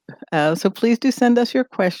Leftscape. So please do send us your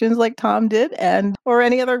questions like Tom did, or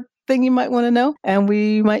any other thing you might want to know, and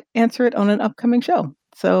we might answer it on an upcoming show.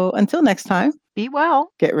 So until next time, be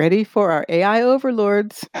well. Get ready for our AI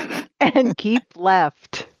overlords. And keep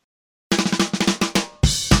left.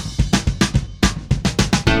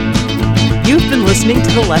 You've been listening to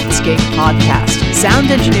the Leftscape podcast.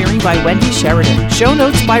 Sound engineering by Wendy Sheridan. Show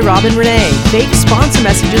notes by Robin Renee. Fake sponsor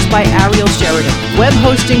messages by Ariel Sheridan. Web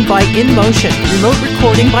hosting by InMotion. Remote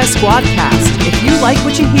recording by Squadcast. If you like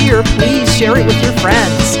what you hear, please share it with your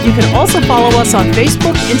friends. You can also follow us on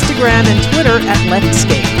Facebook, Instagram, and Twitter at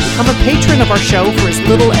Leftscape. Become a patron of our show for as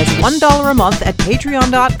little as $1 a month at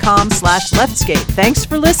patreon.com/Leftscape. Thanks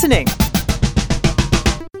for listening.